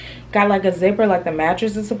sheets got like a zipper, like the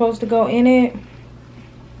mattress is supposed to go in it,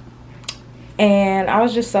 and I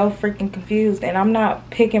was just so freaking confused. And I'm not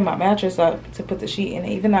picking my mattress up to put the sheet in it,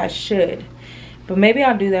 even though I should. But maybe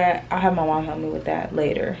I'll do that. I'll have my mom help me with that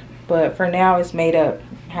later. But for now, it's made up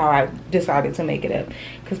how I decided to make it up.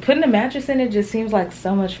 Because putting the mattress in it just seems like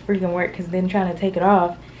so much freaking work. Because then trying to take it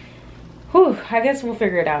off, whew, I guess we'll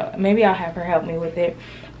figure it out. Maybe I'll have her help me with it.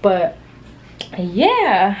 But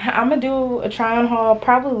yeah, I'm going to do a try-on haul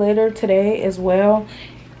probably later today as well.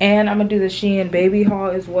 And I'm going to do the Shein baby haul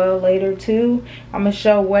as well later too. I'm going to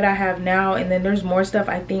show what I have now. And then there's more stuff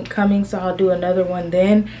I think coming. So I'll do another one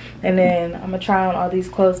then. And then I'm going to try on all these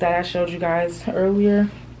clothes that I showed you guys earlier.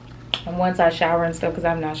 And once I shower and stuff, because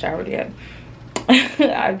I've not showered yet.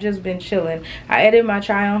 I've just been chilling. I edited my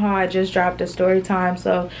try on haul. I just dropped a story time.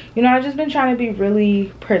 So, you know, I've just been trying to be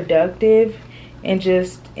really productive and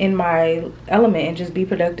just in my element and just be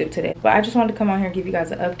productive today. But I just wanted to come on here and give you guys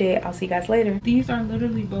an update. I'll see you guys later. These are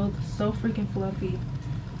literally both so freaking fluffy.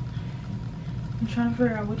 I'm trying to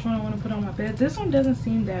figure out which one I want to put on my bed. This one doesn't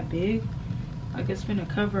seem that big. Like it's gonna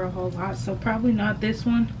cover a whole lot, so probably not this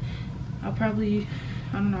one. I'll probably,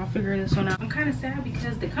 I don't know, I'll figure this one out. I'm kind of sad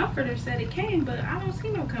because the comforter said it came, but I don't see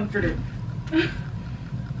no comforter.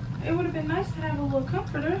 it would have been nice to have a little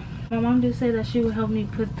comforter. My mom did say that she would help me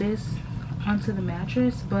put this onto the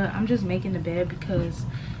mattress, but I'm just making the bed because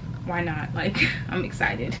why not? Like, I'm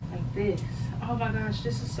excited. Like this. Oh my gosh,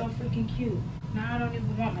 this is so freaking cute. Now I don't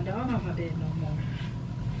even want my dog on my bed no more.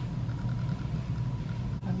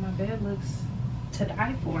 Like, my bed looks to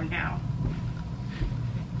die for now.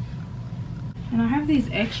 And I have these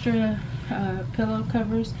extra pillow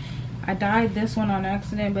covers. I dyed this one on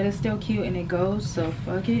accident, but it's still cute and it goes, so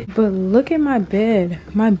fuck it. But look at my bed.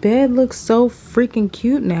 My bed looks so freaking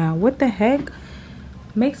cute now. What the heck?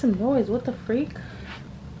 Make some noise. What the freak?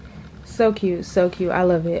 So cute, so cute. I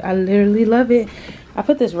love it. I literally love it. I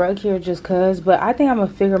put this rug here just cause, but I think I'm gonna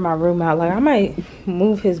figure my room out. Like, I might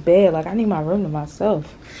move his bed. Like, I need my room to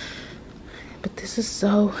myself. But this is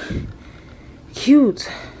so cute.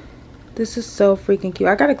 This is so freaking cute.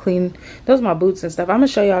 I gotta clean those are my boots and stuff. I'm gonna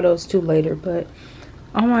show y'all those too later, but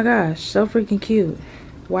oh my gosh, so freaking cute.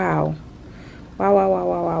 Wow. Wow, wow, wow,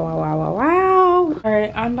 wow, wow, wow, wow, wow, wow. All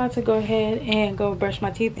right, I'm about to go ahead and go brush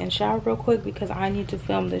my teeth and shower real quick because I need to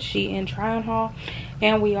film the Shein try-on haul,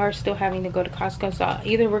 and we are still having to go to Costco. So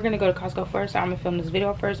either we're gonna go to Costco first, or I'm gonna film this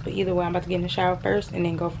video first, but either way, I'm about to get in the shower first and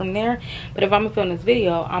then go from there. But if I'm gonna film this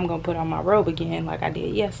video, I'm gonna put on my robe again like I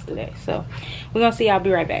did yesterday. So we're gonna see. I'll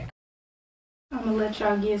be right back. I'm gonna let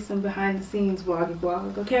y'all get some behind the scenes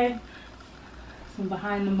vlog, okay? Some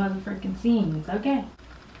behind the motherfucking scenes, okay?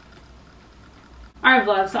 Alright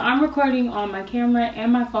vlog, so I'm recording on my camera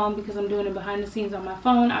and my phone because I'm doing it behind the scenes on my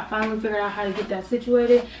phone. I finally figured out how to get that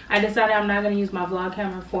situated. I decided I'm not gonna use my vlog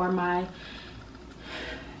camera for my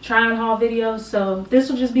try on haul videos, so this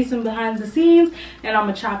will just be some behind the scenes, and I'm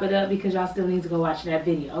gonna chop it up because y'all still need to go watch that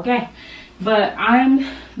video, okay? But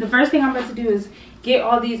the first thing I'm about to do is get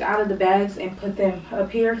all these out of the bags and put them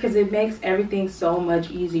up here because it makes everything so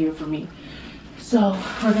much easier for me. So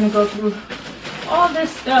we're gonna go through all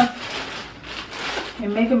this stuff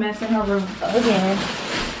and make a mess in her room again,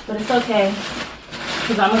 but it's okay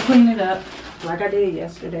because I'm gonna clean it up like I did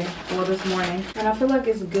yesterday or this morning. And I feel like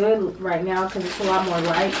it's good right now because it's a lot more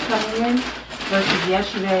light coming in versus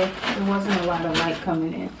yesterday. There wasn't a lot of light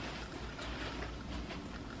coming in.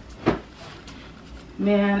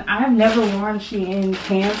 Man, I've never worn Shein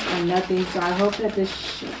pants or nothing, so I hope that this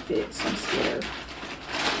shit fits. I'm scared.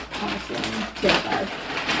 Honestly, I'm terrified.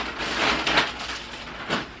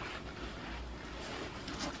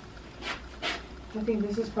 I think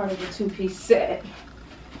this is part of the two-piece set.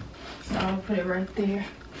 So I'm gonna put it right there.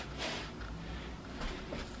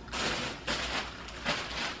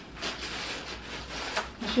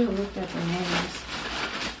 I should have looked at the names.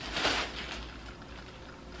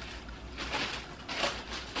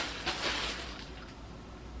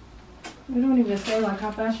 They don't even say like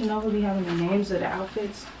how Fashion Nova be having the names of the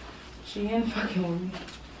outfits. She ain't fucking with me.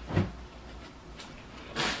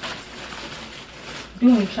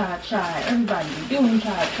 Doing cha-cha. Everybody doing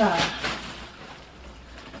cha-cha.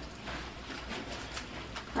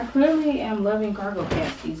 I clearly am loving cargo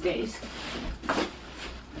pants these days.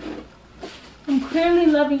 I'm clearly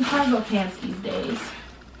loving cargo pants these days.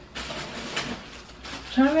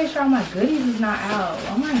 Trying to make sure all my goodies is not out.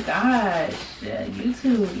 Oh my gosh.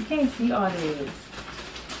 YouTube, you can't see all this.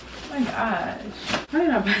 Oh my gosh. Why did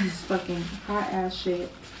I buy this fucking hot ass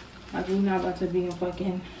shit? Like, we not about to be in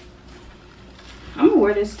fucking... I'm gonna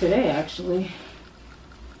wear this today actually.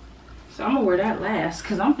 So I'm gonna wear that last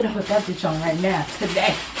because I'm gonna put that bitch on right now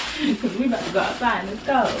today. Because we about to go outside. Let's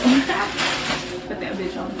go. Put that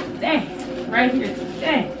bitch on today. Right here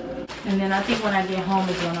today. And then I think when I get home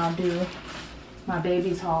is when I'll do my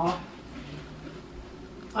baby's haul.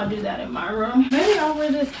 I'll do that in my room. Maybe I'll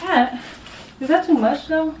wear this hat. Is that too much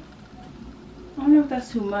though? I don't know if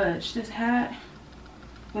that's too much. This hat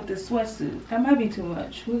with the sweatsuit. That might be too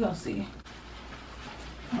much. We're gonna see.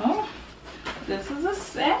 Oh, this is a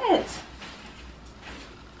set.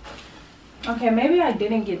 Okay, maybe I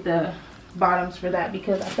didn't get the bottoms for that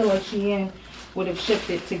because I feel like Shein would have shipped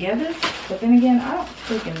it together. But then again, I don't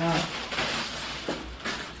freaking know.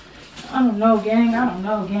 I don't know, gang. I don't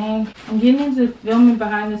know, gang. I'm getting into filming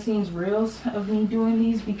behind the scenes reels of me doing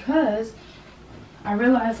these because I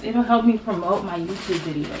realized it'll help me promote my YouTube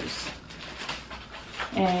videos.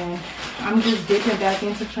 And I'm just dipping back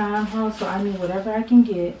into trying haul, so I need whatever I can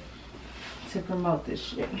get to promote this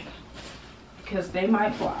shit. Because they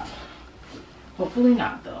might flop. Hopefully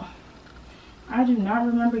not, though. I do not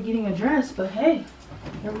remember getting a dress, but hey,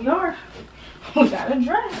 here we are. We got a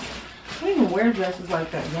dress. I don't even wear dresses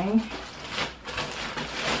like that, gang.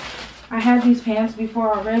 I had these pants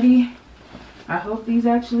before already. I hope these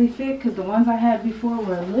actually fit because the ones I had before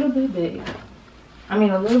were a little bit big. I mean,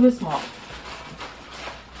 a little bit small.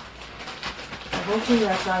 I hopefully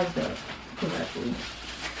I sized up correctly.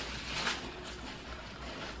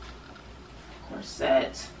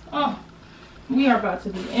 Corset. Oh, we are about to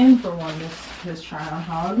be in for one this try on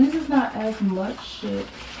haul. This is not as much shit.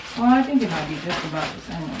 Well, I think it might be just about the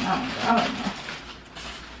same amount. I don't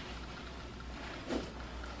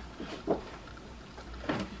know.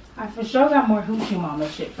 I for sure got more Hoochie Mama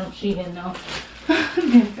shit from Shein though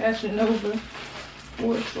than Fashion Nova,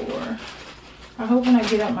 for sure. I hope when I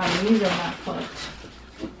get up my knees are not fucked.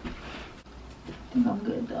 I think I'm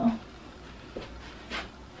good though.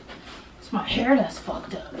 It's my hair that's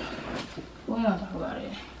fucked up. We don't talk about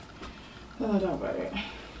it. We don't talk about it.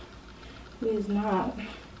 We is not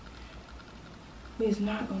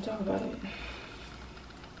gonna talk about it.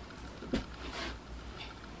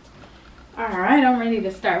 Alright, I'm ready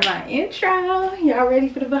to start my intro. Y'all ready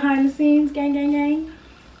for the behind the scenes? Gang, gang, gang.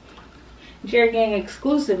 Jerry Gang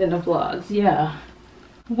exclusive in the vlogs, yeah.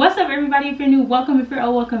 What's up everybody? If you're new, welcome. If you're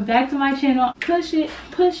old, welcome back to my channel. Push it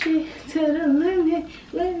to the limit.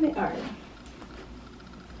 Alright.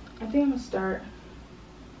 I think I'm gonna start.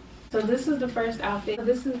 So this is the first outfit.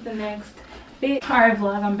 This is the next fit. Alright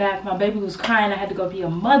vlog, I'm back. My baby was crying. I had to go be a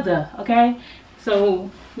mother, okay? So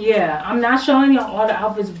yeah, I'm not showing y'all all the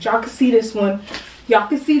outfits, but y'all can see this one. Y'all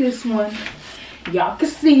can see this one. Y'all can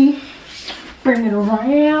see. Bring it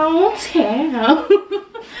around town.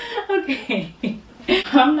 Okay.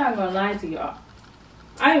 I'm not gonna lie to y'all.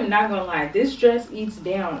 I am not gonna lie. This dress eats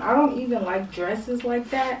down. I don't even like dresses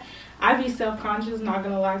like that. I be self-conscious, not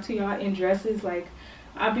gonna lie to y'all, in dresses. Like,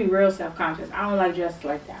 I be real self-conscious. I don't like dresses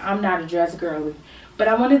like that. I'm not a dress girly. But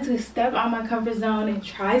I wanted to step out my comfort zone and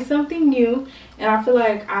try something new. And I feel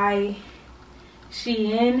like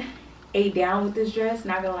Shein ate down with this dress,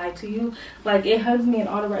 not gonna lie to you. Like, it hugs me in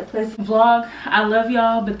all the right places. Vlog, I love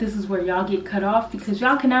y'all, but this is where y'all get cut off because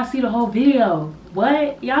y'all cannot see the whole video.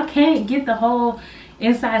 What? Y'all can't get the whole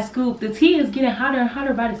inside scoop. The tea is getting hotter and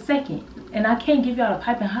hotter by the second. And I can't give y'all a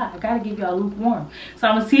piping hot. I gotta give y'all lukewarm. So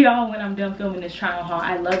I'm gonna see y'all when I'm done filming this try on haul.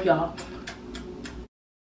 I love y'all.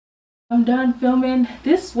 I'm done filming.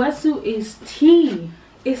 This sweatsuit is tea.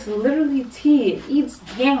 It's literally tea. It eats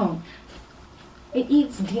down. It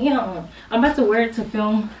eats down. I'm about to wear it to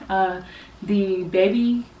film the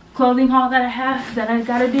baby clothing haul that I have that I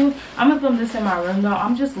gotta do. I'm gonna film this in my room though.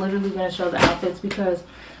 I'm just literally gonna show the outfits because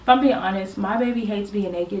if I'm being honest, my baby hates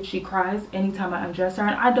being naked. She cries anytime I undress her,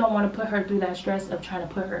 and I don't want to put her through that stress of trying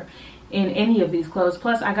to put her in any of these clothes.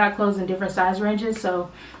 Plus, I got clothes in different size ranges, so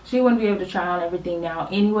she wouldn't be able to try on everything now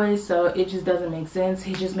anyway, so it just doesn't make sense.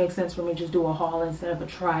 It just makes sense for me to just do a haul instead of a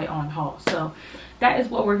try on haul. So that is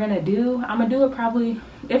what we're gonna do. I'm gonna do it probably,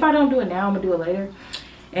 if I don't do it now, I'm gonna do it later.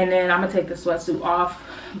 And then I'm gonna take the sweatsuit off,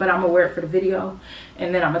 but I'm gonna wear it for the video,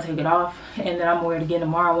 and then I'm gonna take it off, and then I'm gonna wear it again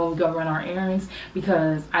tomorrow when we go run our errands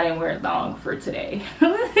because I didn't wear it long for today.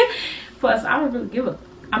 Plus, I don't really give a,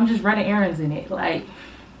 I'm just running errands in it. Like,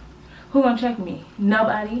 who gonna check me?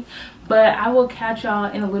 Nobody. But I will catch y'all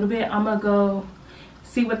in a little bit. I'm gonna go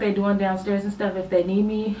see what they're doing downstairs and stuff, if they need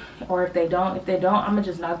me, or if they don't. If they don't, I'm gonna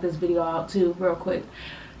just knock this video out too real quick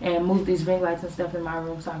and move these ring lights and stuff in my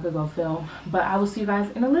room so I could go film. But I will see you guys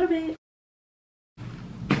in a little bit.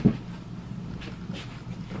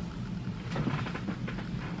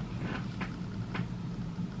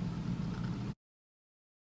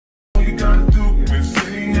 All you gotta do is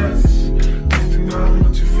say yes. Think about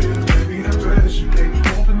what you feel, baby, that's best. You can't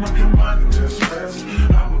open up your mind and just rest.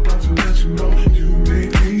 I'm about to let you know you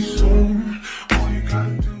make me soon. All you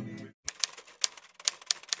gotta do.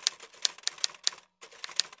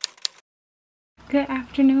 Good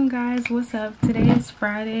afternoon guys, what's up? Today is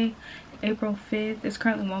Friday, April 5th. It's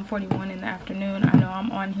currently 1:41 in the afternoon. I know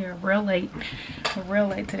I'm on here real late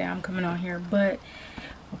today. I'm coming on here, but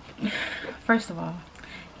first of all,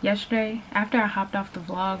 yesterday after I hopped off the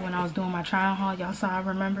vlog when I was doing my try on haul, y'all saw,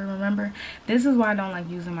 remember, this is why I don't like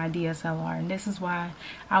using my DSLR, and this is why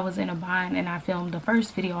I was in a bind and I filmed the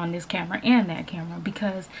first video on this camera and that camera,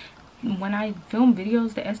 because when I film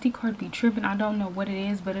videos, the SD card be tripping. I don't know what it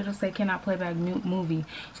is, but it'll say cannot playback movie.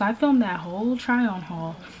 So I filmed that whole try on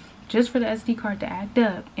haul just for the SD card to act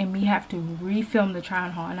up and me have to refilm the try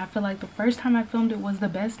on haul. And I feel like the first time I filmed it was the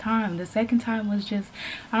best time. The second time was just,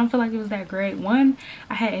 I don't feel like it was that great. One,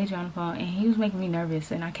 I had AJ on the phone and he was making me nervous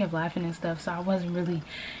and I kept laughing and stuff, so I wasn't really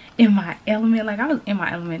in my element. Like, I was in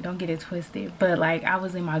my element, don't get it twisted, but like I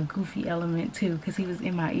was in my goofy element too because he was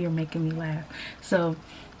in my ear making me laugh. So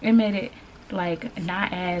it made it like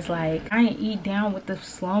not as like I didn't eat down with the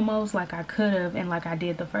slow-mos like I could have and like I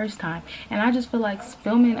did the first time. And I just feel like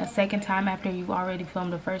filming a second time after you've already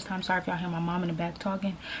filmed the first time, sorry if y'all hear my mom in the back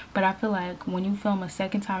talking, but I feel like when you film a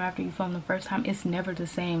second time after you film the first time, it's never the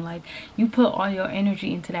same. Like you put all your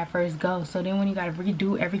energy into that first go, so then when you gotta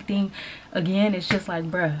redo everything again, it's just like,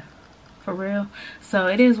 bruh, for real. So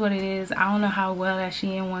it is what it is. I don't know how well that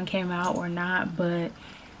Shein one came out or not, but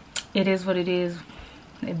it is what it is.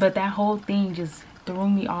 But that whole thing just threw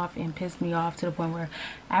me off and pissed me off to the point where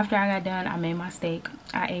after I got done, I made my steak,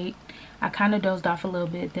 I ate, I kind of dozed off a little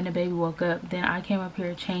bit, then the baby woke up, then I came up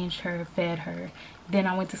here, changed her, fed her, then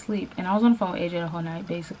I went to sleep. And I was on the phone with AJ the whole night,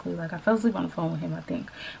 basically. Like I fell asleep on the phone with him, I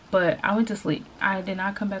think, but I went to sleep. I did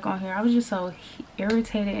not come back on here. I was just so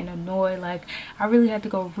irritated and annoyed. Like I really had to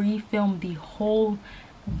go refilm the whole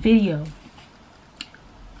video,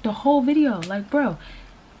 like, bro.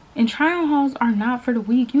 And try-on hauls are not for the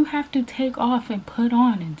weak. You have to take off and put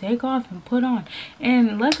on and take off and put on.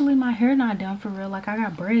 And luckily my hair not done for real. Like I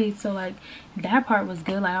got braids, so like that part was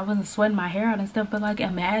good. Like I wasn't sweating my hair out and stuff. But like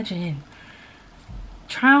imagine,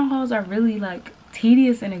 try-on hauls are really like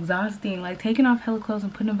tedious and exhausting. Like taking off hella clothes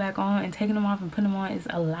and putting them back on and taking them off and putting them on is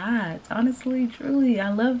a lot. Honestly, truly,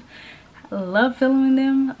 I love filming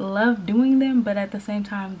them, love doing them, but at the same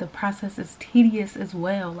time the process is tedious as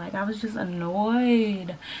well. Like I was just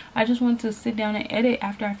annoyed. I just wanted to sit down and edit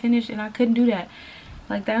after I finished, and I couldn't do that.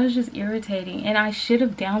 Like that was just irritating. And I should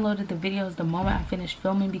have downloaded the videos the moment I finished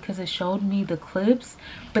filming because it showed me the clips,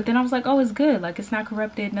 but then I was like, oh, it's good, like it's not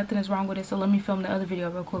corrupted, nothing is wrong with it, so let me film the other video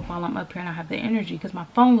real quick while I'm up here and I have the energy, because my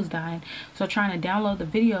phone was dying. So trying to download the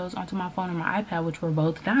videos onto my phone and my iPad, which were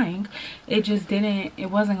both dying, it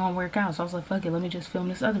wasn't gonna work out. So I was like, fuck it, let me just film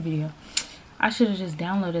this other video. I should have just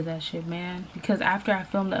downloaded that shit, man, because after I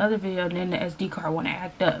filmed the other video, then the SD card want to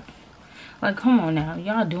act up. Like, come on now,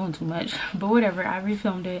 y'all doing too much. But whatever, I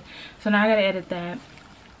refilmed it, so now I gotta edit that.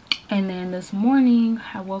 And then this morning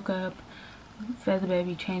I woke up, fed the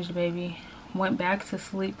baby, changed the baby, went back to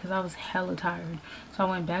sleep because I was hella tired. So I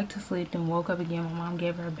went back to sleep, then woke up again. My mom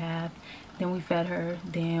gave her a bath, then we fed her,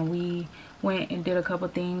 then we went and did a couple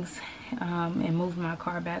things and moved my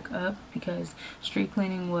car back up because street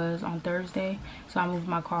cleaning was on Thursday. So I moved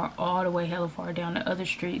my car all the way hella far down the other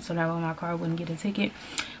street so that way my car wouldn't get a ticket.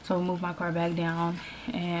 So we moved my car back down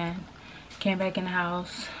and came back in the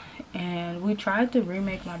house, and we tried to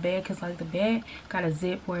remake my bed because like the bed got a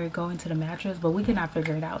zip where it go into the mattress, but we could not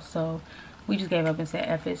figure it out. So we just gave up and said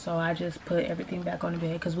F it. So I just put everything back on the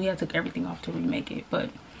bed because we had took everything off to remake it, but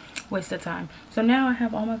waste of time. So now I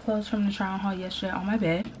have all my clothes from the try-on haul yesterday on my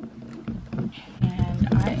bed, and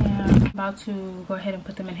I am about to go ahead and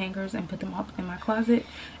put them in hangers and put them up in my closet.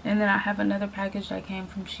 And then I have another package that came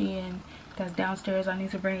from Shein that's downstairs. I need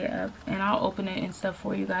to bring it up and I'll open it and stuff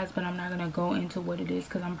for you guys, but I'm not gonna go into what it is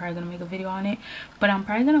because I'm probably gonna make a video on it. But I'm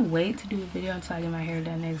probably gonna wait to do a video until I get my hair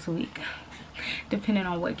done next week, depending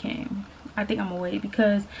on what came. I think I'm gonna wait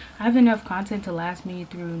because I have enough content to last me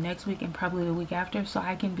through next week and probably the week after, so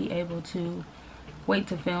I can be able to wait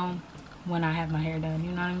to film when I have my hair done,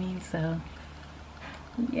 you know what I mean? So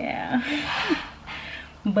yeah.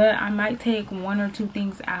 But I might take one or two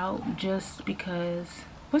things out just because,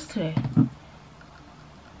 what's today?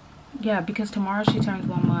 Yeah, because tomorrow she turns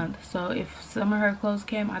 1 month. So if some of her clothes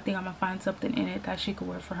came, I think I'm gonna find something in it that she could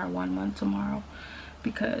wear for her 1 month tomorrow,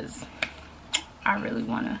 because I really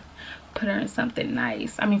want to put her in something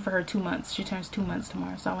nice. I mean, for her 2 months, she turns 2 months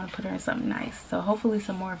tomorrow, so I want to put her in something nice. So hopefully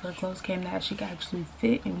some more of her clothes came that she can actually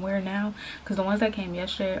fit and wear now, because the ones that came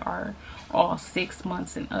yesterday are all 6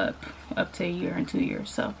 months and up to a year and 2 years.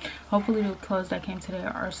 So hopefully the clothes that came today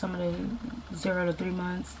are some of the 0 to 3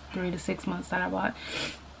 months, 3 to 6 months that I bought.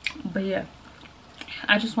 But yeah,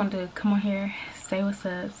 I just wanted to come on here, say what's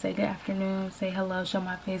up, say good afternoon, say hello, show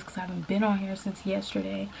my face, because I haven't been on here since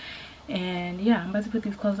yesterday. And yeah, I'm about to put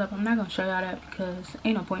these clothes up. I'm not gonna show y'all that because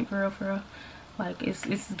ain't no point, for real. Like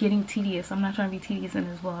it's getting tedious. I'm not trying to be tedious in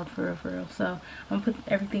this vlog, for real. So I'm gonna put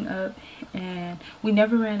everything up. And we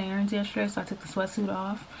never ran errands yesterday, so I took the sweatsuit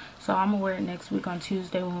off. So I'm gonna wear it next week on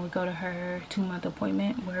Tuesday when we go to her 2-month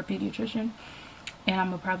appointment with her pediatrician. And I'm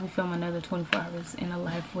gonna probably film another 24 hours in a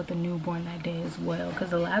life with a newborn that day as well, because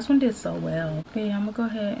the last one did so well. But yeah, I'm gonna go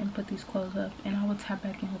ahead and put these clothes up, and I will tap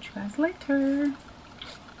back in with you guys later.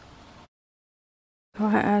 Oh,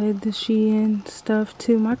 I added the Shein stuff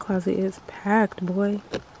too. My closet is packed, boy.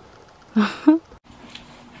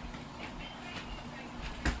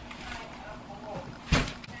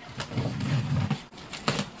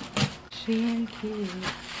 Shein kids.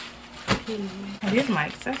 And these are my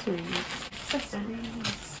accessories.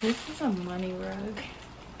 This is a money rug.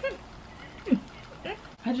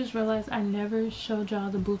 I just realized I never showed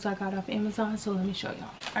y'all the boots I got off Amazon, so let me show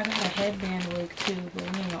y'all. I got a headband wig too, but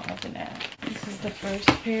we ain't gonna open that. This is the first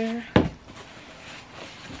pair.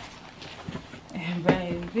 And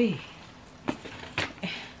baby,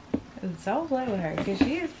 don't play with her because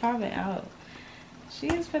she is popping out. She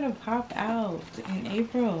is gonna pop out in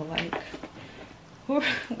April. Like,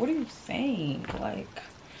 what are you saying? Like,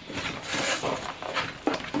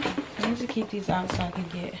 I need to keep these out so I can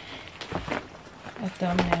get a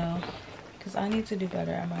thumbnail, because I need to do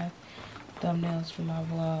better at my thumbnails for my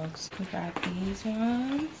vlogs. We got these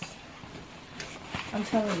ones. I'm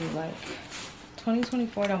telling you, like,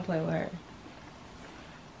 2024, don't play with her.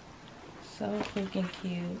 So freaking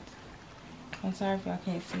cute. I'm sorry if y'all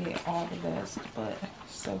can't see it all the best, but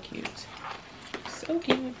so cute. So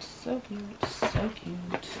cute, so cute, so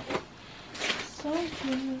cute. So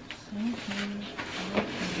cute, so cute, so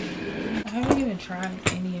cute. I haven't even tried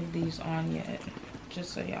any of these on yet,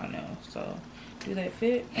 just so y'all know. So, do they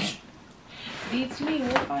fit? Beats me.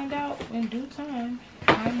 We'll find out in due time.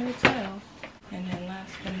 Time will tell. And then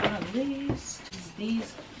last but not least is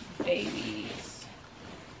these babies.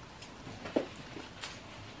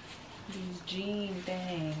 These jean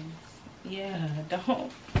things. Yeah,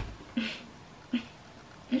 don't.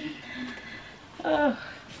 Oh,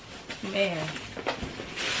 man.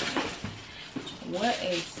 What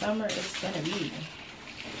a summer it's gonna be.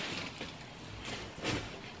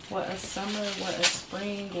 What a summer, what a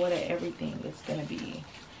spring, what a everything it's gonna be.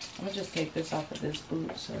 I'm gonna just take this off of this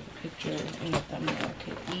boot so the picture in the thumbnail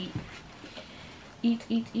can eat. Eat,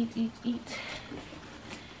 eat, eat, eat, eat.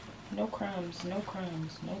 No crumbs, no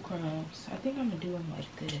crumbs, no crumbs. I think I'm gonna do them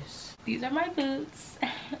like this. These are my boots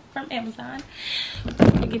from Amazon. I'm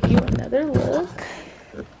gonna give you another look.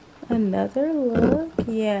 Another look.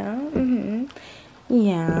 Yeah.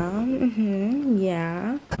 Yeah.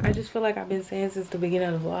 Yeah. I just feel like I've been saying since the beginning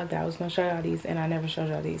of the vlog that I was gonna show y'all these, and I never showed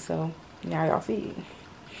y'all these, so now y'all see.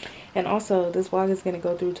 And also, this vlog is gonna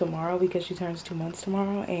go through tomorrow because she turns 2 months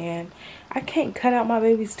tomorrow, and I can't cut out my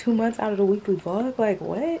baby's 2 months out of the weekly vlog. Like,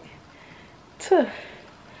 what?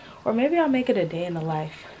 Or maybe I'll make it a day in the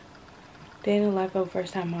life. Day in the life of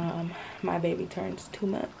first time my baby turns 2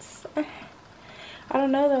 months. I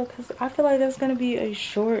don't know though, because I feel like that's gonna be a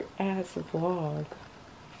short ass vlog.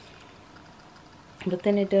 But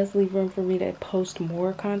then it does leave room for me to post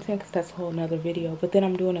more content, because that's a whole nother video. But then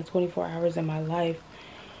I'm doing a 24 hours in my life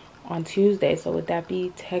on Tuesday, so would that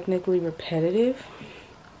be technically repetitive?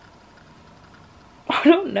 I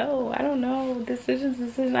don't know.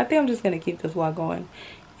 Decisions. I think I'm just gonna keep this vlog going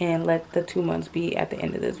and let the 2 months be at the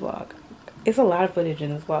end of this vlog. It's a lot of footage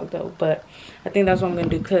in this vlog though, but I think that's what I'm gonna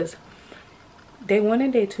do, because day 1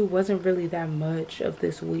 and day 2 wasn't really that much of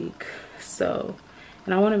this week. So,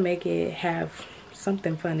 and I want to make it have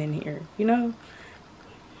something fun in here, you know?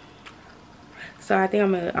 So I think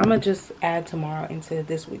I'm gonna just add tomorrow into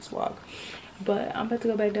this week's vlog. But I'm about to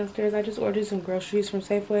go back downstairs. I just ordered some groceries from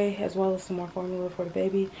Safeway, as well as some more formula for the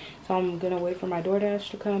baby. So I'm gonna wait for my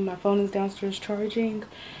DoorDash to come. My phone is downstairs charging.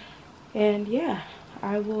 And yeah,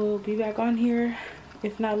 I will be back on here,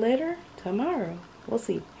 if not later, tomorrow. We'll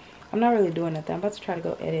see. I'm not really doing nothing. I'm about to try to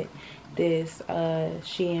go edit this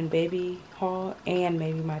Shein baby haul and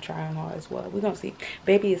maybe my tryon haul as well. We're gonna see.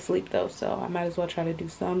 Baby is asleep though, so I might as well try to do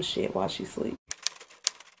some shit while she sleeps.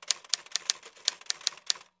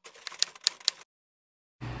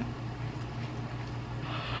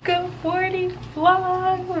 Good morning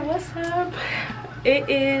vlog. What's up? It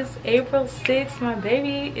is April 6th. My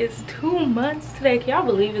baby is 2 months today. Can y'all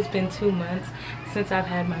believe it's been 2 months since I've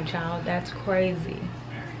had my child? That's crazy.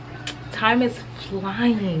 Time is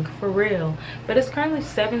flying for real. But it's currently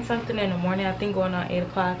 7 something in the morning, I think going on 8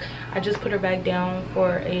 o'clock. I just put her back down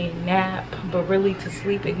for a nap, but really to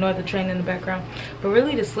sleep. Ignore the train in the background, but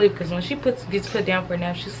really to sleep, because when she gets put down for a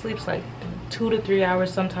nap, she sleeps like 2 to 3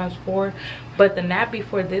 hours, sometimes 4. But the nap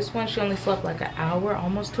before this one, she only slept like an hour,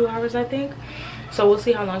 almost 2 hours I think. So we'll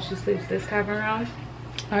see how long she sleeps this time around.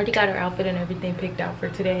 I already got her outfit and everything picked out for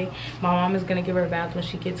today. My mom is gonna give her a bath when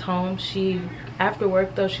she gets home. After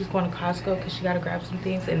work though, she's going to Costco because she gotta grab some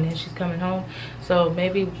things, and then she's coming home. So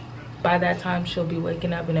maybe by that time she'll be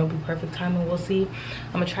waking up and it'll be perfect timing. We'll see.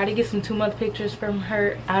 I'm gonna try to get some 2 month pictures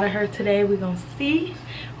out of her today. We're gonna see.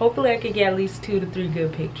 Hopefully I could get at least 2 to 3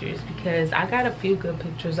 good pictures, because I got a few good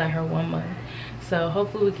pictures at her 1 month. So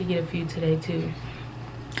hopefully we could get a few today too.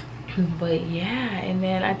 But yeah, and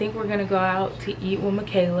then I think we're gonna go out to eat with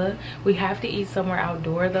Michaela. We have to eat somewhere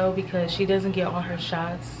outdoor though, because she doesn't get all her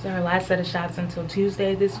shots, her last set of shots, until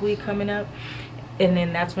Tuesday this week coming up. And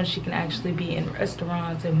then that's when she can actually be in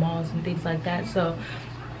restaurants and malls and things like that. So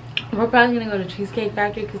we're probably gonna go to Cheesecake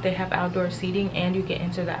Factory because they have outdoor seating and you can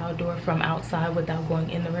enter the outdoor from outside without going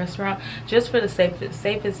in the restaurant, just for the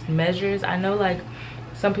safest measures. I know like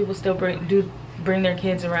some people still bring their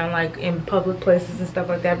kids around like in public places and stuff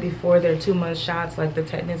like that before their 2-month shots, like the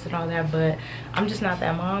tetanus and all that, but I'm just not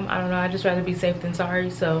that mom. I don't know, I just rather be safe than sorry.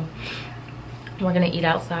 So we're gonna eat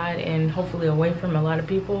outside and hopefully away from a lot of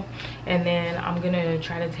people, and then I'm gonna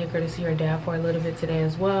try to take her to see her dad for a little bit today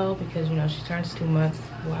as well, because you know she turns 2 months.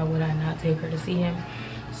 Why would I not take her to see him?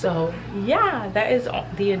 So yeah, that is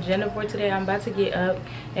the agenda for today. I'm about to get up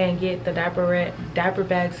and get the diaper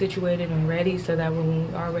bag situated and ready, so that when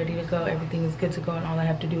we are ready to go, everything is good to go and all I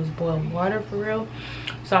have to do is boil water for real.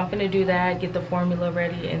 So I'm gonna do that, get the formula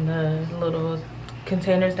ready in the little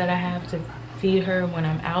containers that I have to feed her when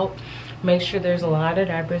I'm out. Make sure there's a lot of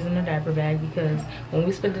diapers in the diaper bag, because when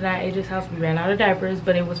we spent the night at AJ's house, we ran out of diapers,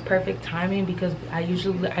 but it was perfect timing because I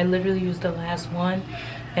literally used the last one,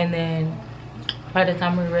 and then by the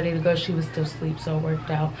time we were ready to go, she was still asleep, so it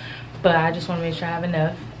worked out. But I just want to make sure I have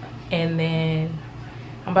enough. And then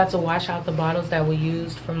I'm about to wash out the bottles that we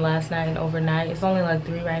used from last night and overnight. It's only like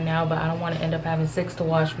 3 right now, but I don't want to end up having 6 to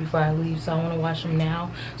wash before I leave, so I want to wash them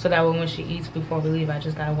now, so that way when she eats before we leave, I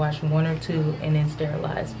just gotta wash 1 or 2 and then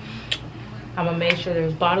sterilize. I'm gonna make sure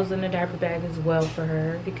there's bottles in the diaper bag as well for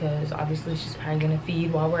her, because obviously she's probably gonna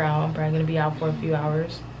feed while we're out. I'm probably gonna be out for a few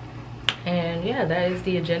hours. And yeah, that is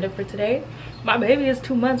the agenda for today. My baby is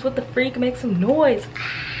 2 months. What the freak? Make some noise.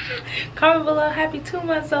 Comment below, happy 2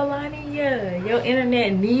 months, Olani. Yeah, your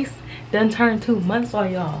internet niece done turned 2 months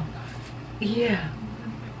on y'all. Yeah,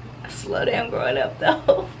 slow down growing up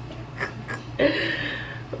though.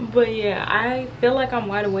 But yeah, I feel like I'm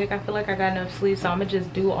wide awake. I feel like I got enough sleep, so I'm gonna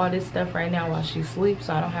just do all this stuff right now while she sleeps,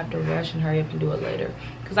 so I don't have to rush and hurry up and do it later,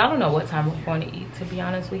 because I don't know what time we're going to eat, to be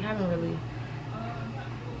honest. We haven't really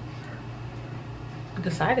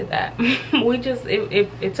decided that. We just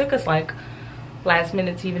it took us like last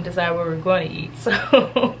minute to even decide where we're going to eat,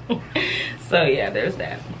 so yeah, there's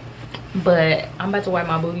that. But I'm about to wipe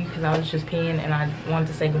my booty because I was just peeing, and I wanted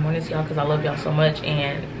to say good morning to y'all because I love y'all so much,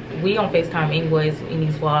 and we on FaceTime anyways in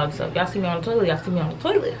these vlogs, so if y'all see me on the toilet, y'all see me on the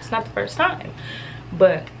toilet. It's not the first time.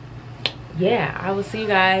 But yeah, I will see you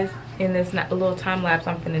guys in this little time lapse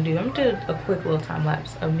I'm finna do. I'm gonna do a quick little time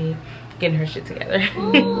lapse of me getting her shit together.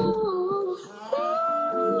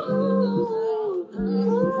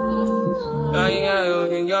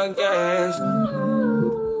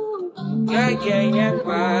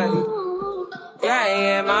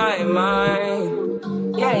 Yeah, my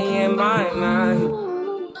mind. Yeah, my mind.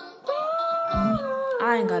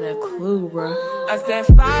 I ain't got a clue, bro. I said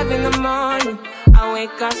 5 in the morning. I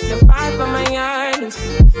wake up to 5 for my earnings.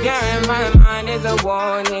 Yeah, in my mind is a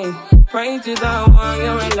warning. Pray to the one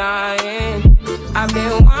you're relying. I've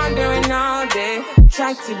been wandering all day.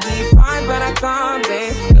 Tried to be fine, but I can't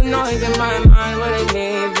be. The noise in my mind wouldn't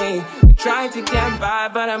leave me. I tried to get by,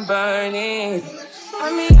 but I'm burning.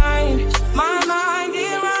 I'm behind, my mind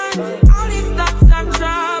is run. All these thoughts have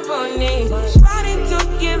troubled me. Fighting to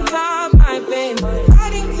give up my pain.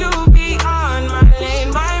 Fighting to be on my lane.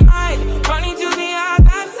 My mind running to the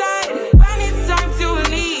other side. When it's time to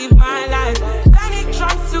leave my life, then it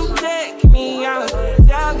tries to take me out.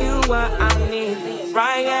 Tell you what I need.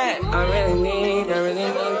 Right, yeah, I really need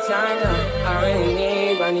time now.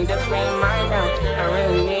 I need to free my mind. I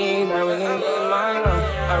really need my love.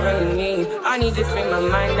 I need to free my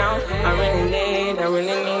mind now. I really need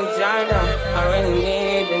time now.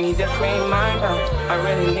 I need to free my love. I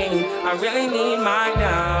really need my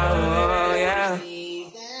love, yeah.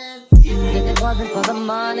 If it wasn't for the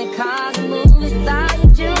money, cars, and movie stars,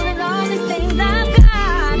 and jewelry, and all these things I've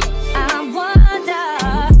got, I wonder,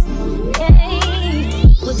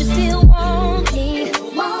 hey, would you still want me?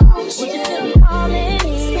 Would you still be calling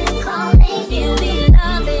me? Still be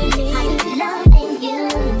loving me?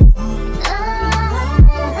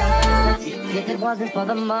 If it wasn't for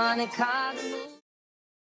the money, cars, and movies.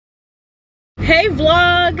 Hey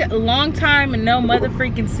vlog, long time and no mother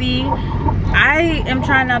freaking see. I am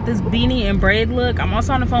trying out this beanie and braid look. I'm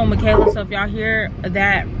also on the phone with Michaela, so if y'all hear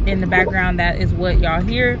that in the background, that is what y'all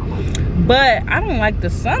hear. But I don't like the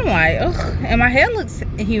sunlight. Ugh, and my hair looks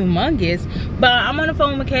humongous. But I'm on the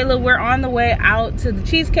phone with Michaela. We're on the way out to the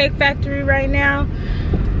Cheesecake Factory right now.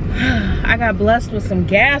 I got blessed with some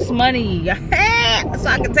gas money so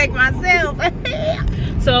I can take myself.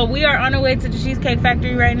 So we are on our way to the Cheesecake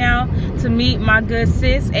Factory right now to meet my good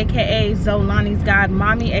sis, aka Zolani's god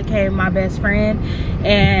mommy, aka my best friend.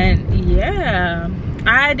 And yeah,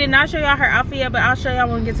 I did not show y'all her outfit yet, but I'll show y'all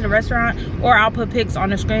when we get to the restaurant, or I'll put pics on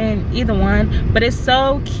the screen, either one. But it's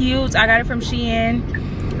so cute. I got it from Shein.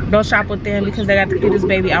 Don't shop with them because they got the cutest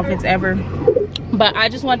baby outfits ever. But I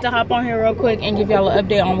just want to hop on here real quick and give y'all an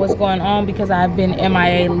update on what's going on because I've been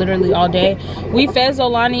MIA literally all day. We fed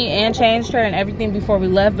Zolani and changed her and everything before we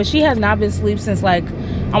left, but she has not been asleep since like,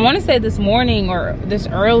 I want to say this morning or this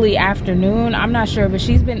early afternoon. I'm not sure, but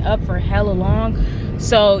she's been up for hella long.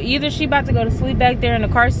 So either she about to go to sleep back there in the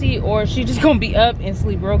car seat or she just gonna be up and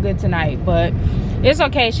sleep real good tonight. But it's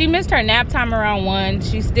okay. She missed her nap time around 1.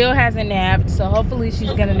 She still hasn't napped, so hopefully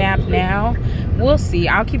she's gonna nap now. We'll see.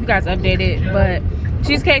 I'll keep you guys updated. But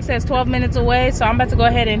Cheesecake says 12 minutes away, so I'm about to go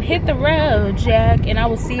ahead and hit the road, Jack, and I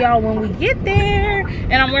will see y'all when we get there.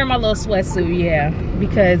 And I'm wearing my little sweatsuit, yeah,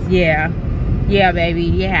 because yeah baby,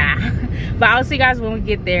 yeah. But I'll see you guys when we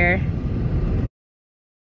get there.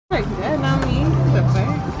 Like that, not me.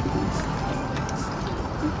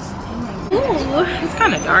 Ooh, it's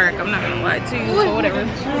kind of dark. I'm not gonna lie to you, so whatever.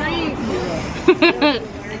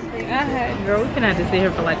 Girl, we can have to sit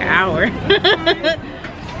here for like an hour.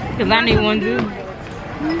 Cause I need one too.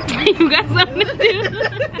 You got something to do.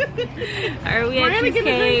 Alright, we had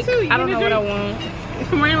cheesecake. I don't know what I want.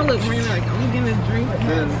 Miranda, look, Miranda, like, I'm getting a drink.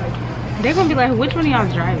 They're gonna be like, which one of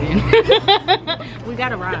y'all's driving? We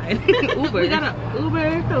got a ride. Uber. We got a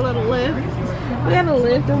Uber, a little lift. We got a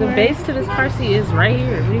lift. The base to this car seat is right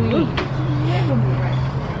here. What do you mean?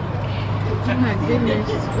 Oh my goodness.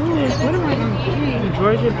 Ooh, what am I gonna do?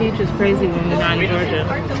 Georgia peach is crazy when we're not in Georgia.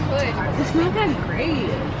 It's not that great.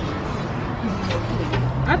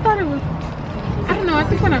 I thought it was, I don't know, I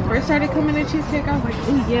think when I first started coming to cheesecake, I was like,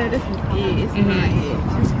 oh yeah, this is it. It's not it.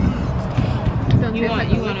 You want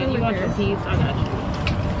your piece? I got you.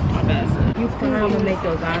 My bad. You probably make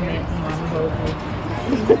those comments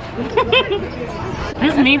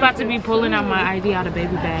It's me about to be pulling out my ID out of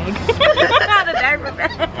baby bag. Out of diaper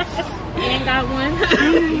bag. You ain't got one?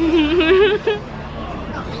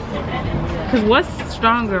 Cause what's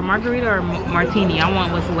stronger, margarita or martini? I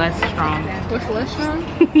want what's less strong. What's less strong?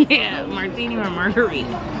 Yeah, martini or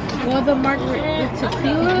margarita. Well, the margarita, the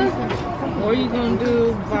tequila, or you gonna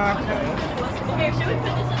do vodka?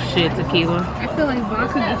 Shit, tequila. I feel like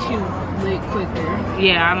vodka gets you lit quicker.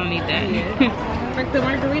 Yeah, I don't need that. Yeah. Like the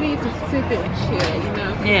margarita, you can sip it and chill, you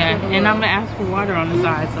know? Yeah, and I'm gonna ask for water on the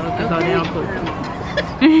side so it can go down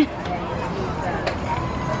quickly.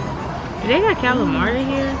 They got calamari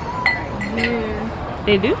here? Yeah.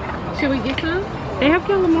 They do? Should we get some? They have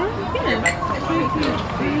calamari? Yeah.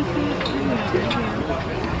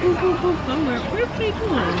 Where's they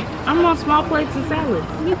going? I'm on small plates and salad.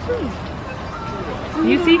 Me too.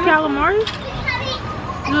 You see calamari?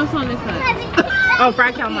 No, it's on this side. Oh,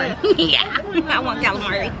 fried calamari. Yeah, I want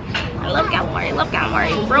calamari. I love calamari. I love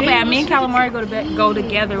calamari. Real bad. Me and calamari go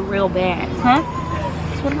together real bad. Huh?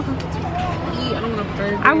 So what am I going to eat? I don't want a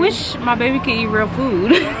burger. I wish my baby could eat real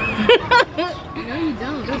food. No, you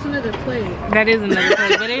don't. That's another plate. That is another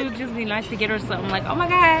plate, but it would just be nice to get her something like, oh my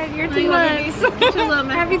God, you're 2 months.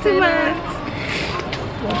 Happy 2 months.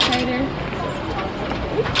 A little tighter.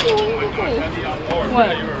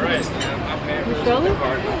 What? You stole it?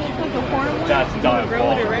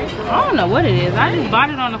 I don't know what it is. I just bought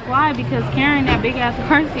it on the fly because carrying that big ass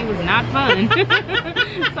car seat was not fun.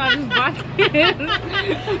 So I just bought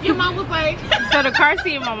it. Your mom was like, so the car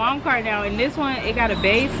seat in my mom's car now, and this one it got a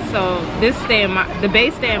base, so this the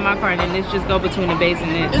base stay in my car, and then this just go between the base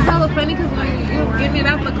and this. it's hella funny because when you were getting it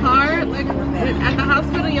out the car, like at the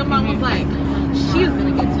hospital, your mom was like, she is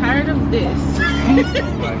gonna get tired of this. And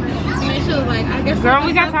then she was like, I guess. Girl,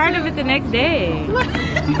 we got tired of it the next day.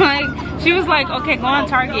 Like she was like, okay, go on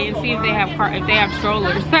Target and see if they have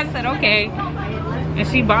strollers. I said okay, and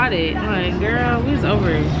she bought it. Like, girl, we was over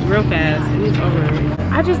it real fast. We was over it.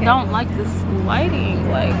 I just don't like this lighting.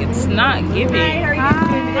 Like, it's not giving. Hi, how are you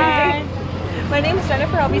doing today? My name's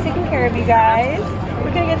Jennifer. I'll be taking care of you guys.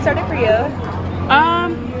 We're gonna get started for you.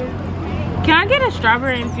 Can I get a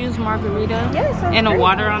strawberry infused margarita? Yes. And a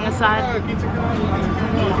water on the side?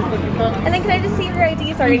 And then can I just see your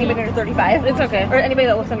ID? Sorry, anybody under 35. It's okay. Or anybody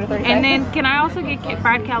that looks under 35. And then can I also get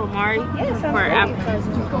fried calamari? Yes,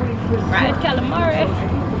 fried calamari.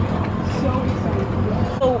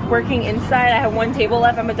 So working inside, I have 1 table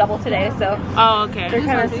left. I'm a double today, so. Oh, okay. They're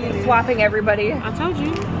kind of swapping everybody. I told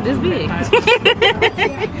you, this big.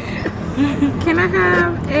 can I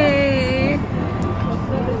have a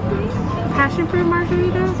passion fruit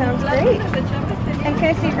margarita? Sounds great. And can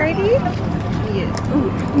I see your ID? Yeah. Ooh,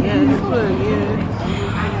 yeah, good, yeah.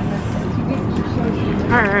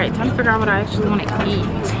 Alright, time to figure out what I actually want to eat.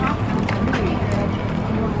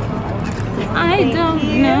 I don't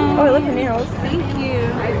know. Oh, I love the nails. Thank you.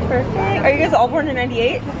 Perfect. Are you guys all born in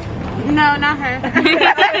 98? No, not her.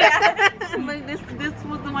 But this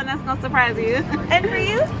was the one that's gonna surprise you. And for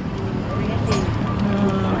you?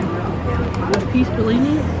 A peach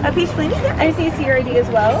Bellini? A peach Bellini? I see a CRD as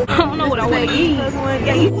well. I don't know what I want to eat.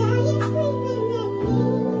 Yeah,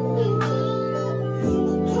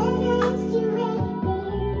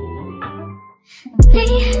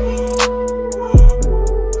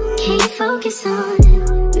 Can you focus on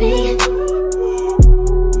me?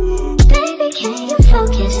 Baby, can you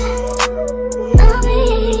focus on me?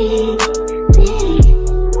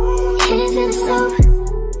 Hands in the soap.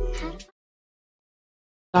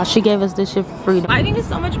 She gave us this shit for free. Lighting is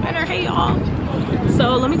so much better. Hey y'all.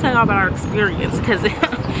 So let me tell y'all about our experience because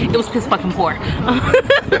it was piss fucking poor.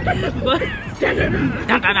 But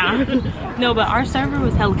no, but our server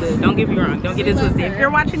was hella good. Don't get me wrong. Don't get it twisted. If you're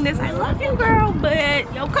watching this, I love you, girl.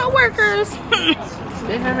 But your coworkers,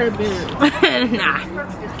 They had her big. nah.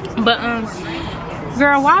 But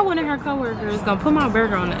girl, why one of her coworkers gonna put my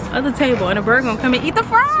burger on the other table and the burger gonna come and eat the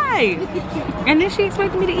fry? And then she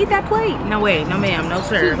expected me to eat that plate. No way, no ma'am, no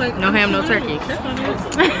sir, Like, no ham, no turkey.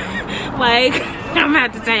 Like, I'm gonna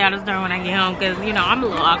have to tell y'all the story when I get home because you know I'm a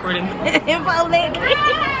little awkward in public.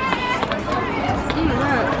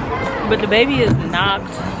 But the baby is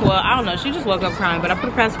knocked. Well, I don't know. She just woke up crying, but I put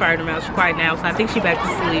a pacifier in her mouth. She's quiet now, so I think she's back to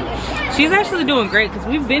sleep. She's actually doing great because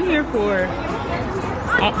we've been here for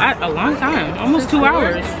a long time, almost 2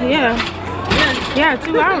 hours. Yeah,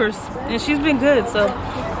 2 hours, and she's been good, so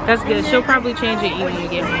that's good. She'll probably change it even when we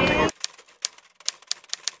get home.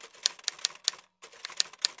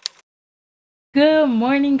 Good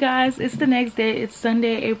morning, guys. It's the next day. It's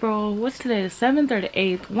Sunday, April, what's today, the 7th or the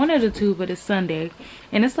 8th? One of the two, but it's Sunday.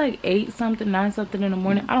 And it's like 8 something, 9 something in the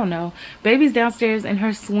morning. I don't know. Baby's downstairs in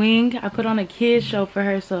her swing. I put on a kids show for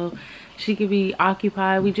her so she could be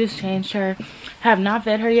occupied. We just changed her. Have not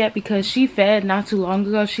fed her yet because she fed not too long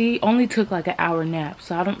ago. She only took like an hour nap,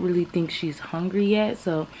 so I don't really think she's hungry yet.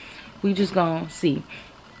 So we just gonna see.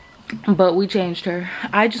 But we changed her.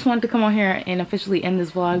 I just wanted to come on here and officially end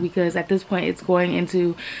this vlog because at this point it's going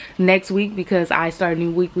into next week because I start a new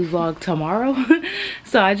weekly vlog tomorrow.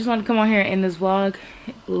 So I just wanted to come on here and end this vlog.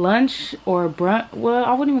 Lunch or brunch, well,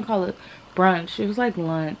 I wouldn't even call it brunch. It was like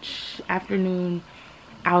lunch, afternoon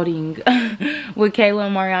outing with Kayla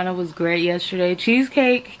and Mariana was great yesterday.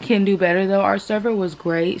 Cheesecake can do better though. Our server was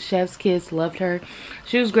great. Chef's kiss, loved her.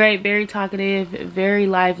 She was great, very talkative, very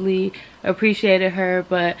lively, appreciated her.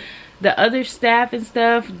 But the other staff and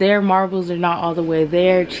stuff, their marbles are not all the way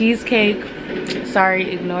there. Cheesecake,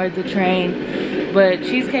 sorry, ignored the train, but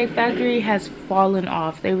Cheesecake Factory has fallen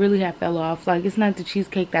off. They really have fell off. Like, it's not the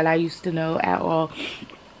cheesecake that I used to know at all.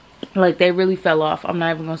 Like, they really fell off. I'm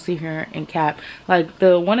not even gonna sit here and cap. Like,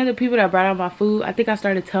 one of the people that brought out my food, I think I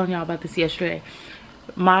started telling y'all about this yesterday.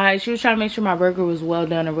 She was trying to make sure my burger was well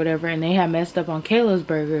done or whatever, and they had messed up on Kayla's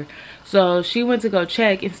burger. So she went to go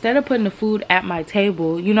check. Instead of putting the food at my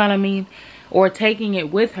table, you know what I mean, or taking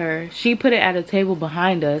it with her, she put it at a table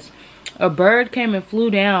behind us. A bird came and flew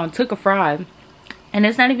down, took a fry. And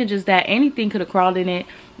it's not even just that. Anything could have crawled in it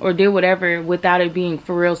or did whatever without it being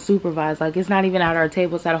for real supervised. Like, it's not even at our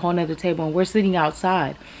table. It's at a whole nother table and we're sitting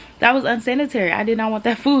outside. That was unsanitary. I did not want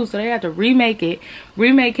that food. So they had to remake it.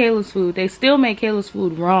 Remake Kayla's food. They still make Kayla's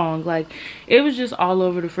food wrong. Like, it was just all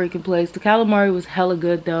over the freaking place. The calamari was hella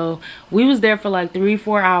good though. We was there for like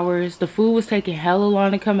 3-4 hours. The food was taking hella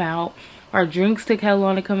long to come out. Our drinks took hella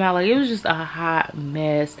long to come out. Like, it was just a hot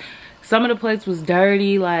mess. Some of the plates was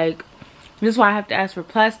dirty. Like, this is why I have to ask for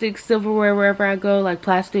plastic silverware wherever I go, like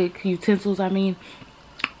plastic utensils, I mean.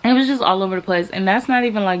 It was just all over the place. And that's not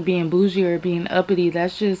even like being bougie or being uppity.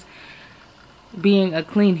 That's just being a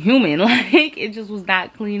clean human. Like, it just was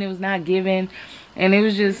not clean. It was not given. And it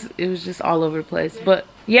was just all over the place. But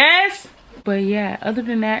yes. But yeah, other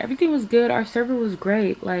than that, everything was good. Our server was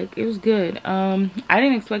great. Like, it was good. I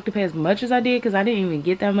didn't expect to pay as much as I did because I didn't even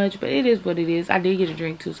get that much. But it is what it is. I did get a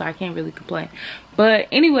drink too, so I can't really complain. But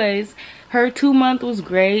anyways, her 2-month was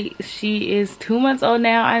great. She is 2 months old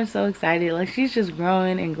now. I'm so excited. Like, she's just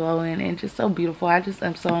growing and glowing and just so beautiful.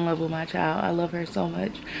 I'm so in love with my child. I love her so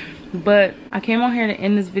much. But I came on here to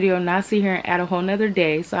end this video, not sit here and add a whole nother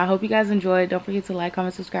day. So I hope you guys enjoyed. Don't forget to like,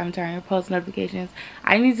 comment, subscribe, and turn on your post notifications.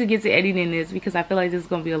 I need to get to editing this because I feel like this is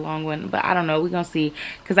going to be a long one. But I don't know. We're going to see.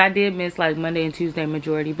 Because I did miss like Monday and Tuesday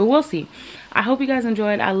majority. But we'll see. I hope you guys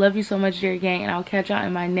enjoyed. I love you so much, Jerry Gang. And I'll catch y'all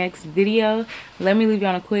in my next video. Let me leave you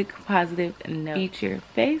on a quick positive note. Eat your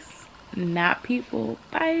face, not people.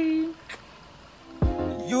 Bye.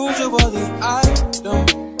 Usually I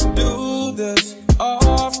don't do this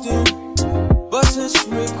often, but since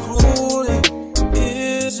we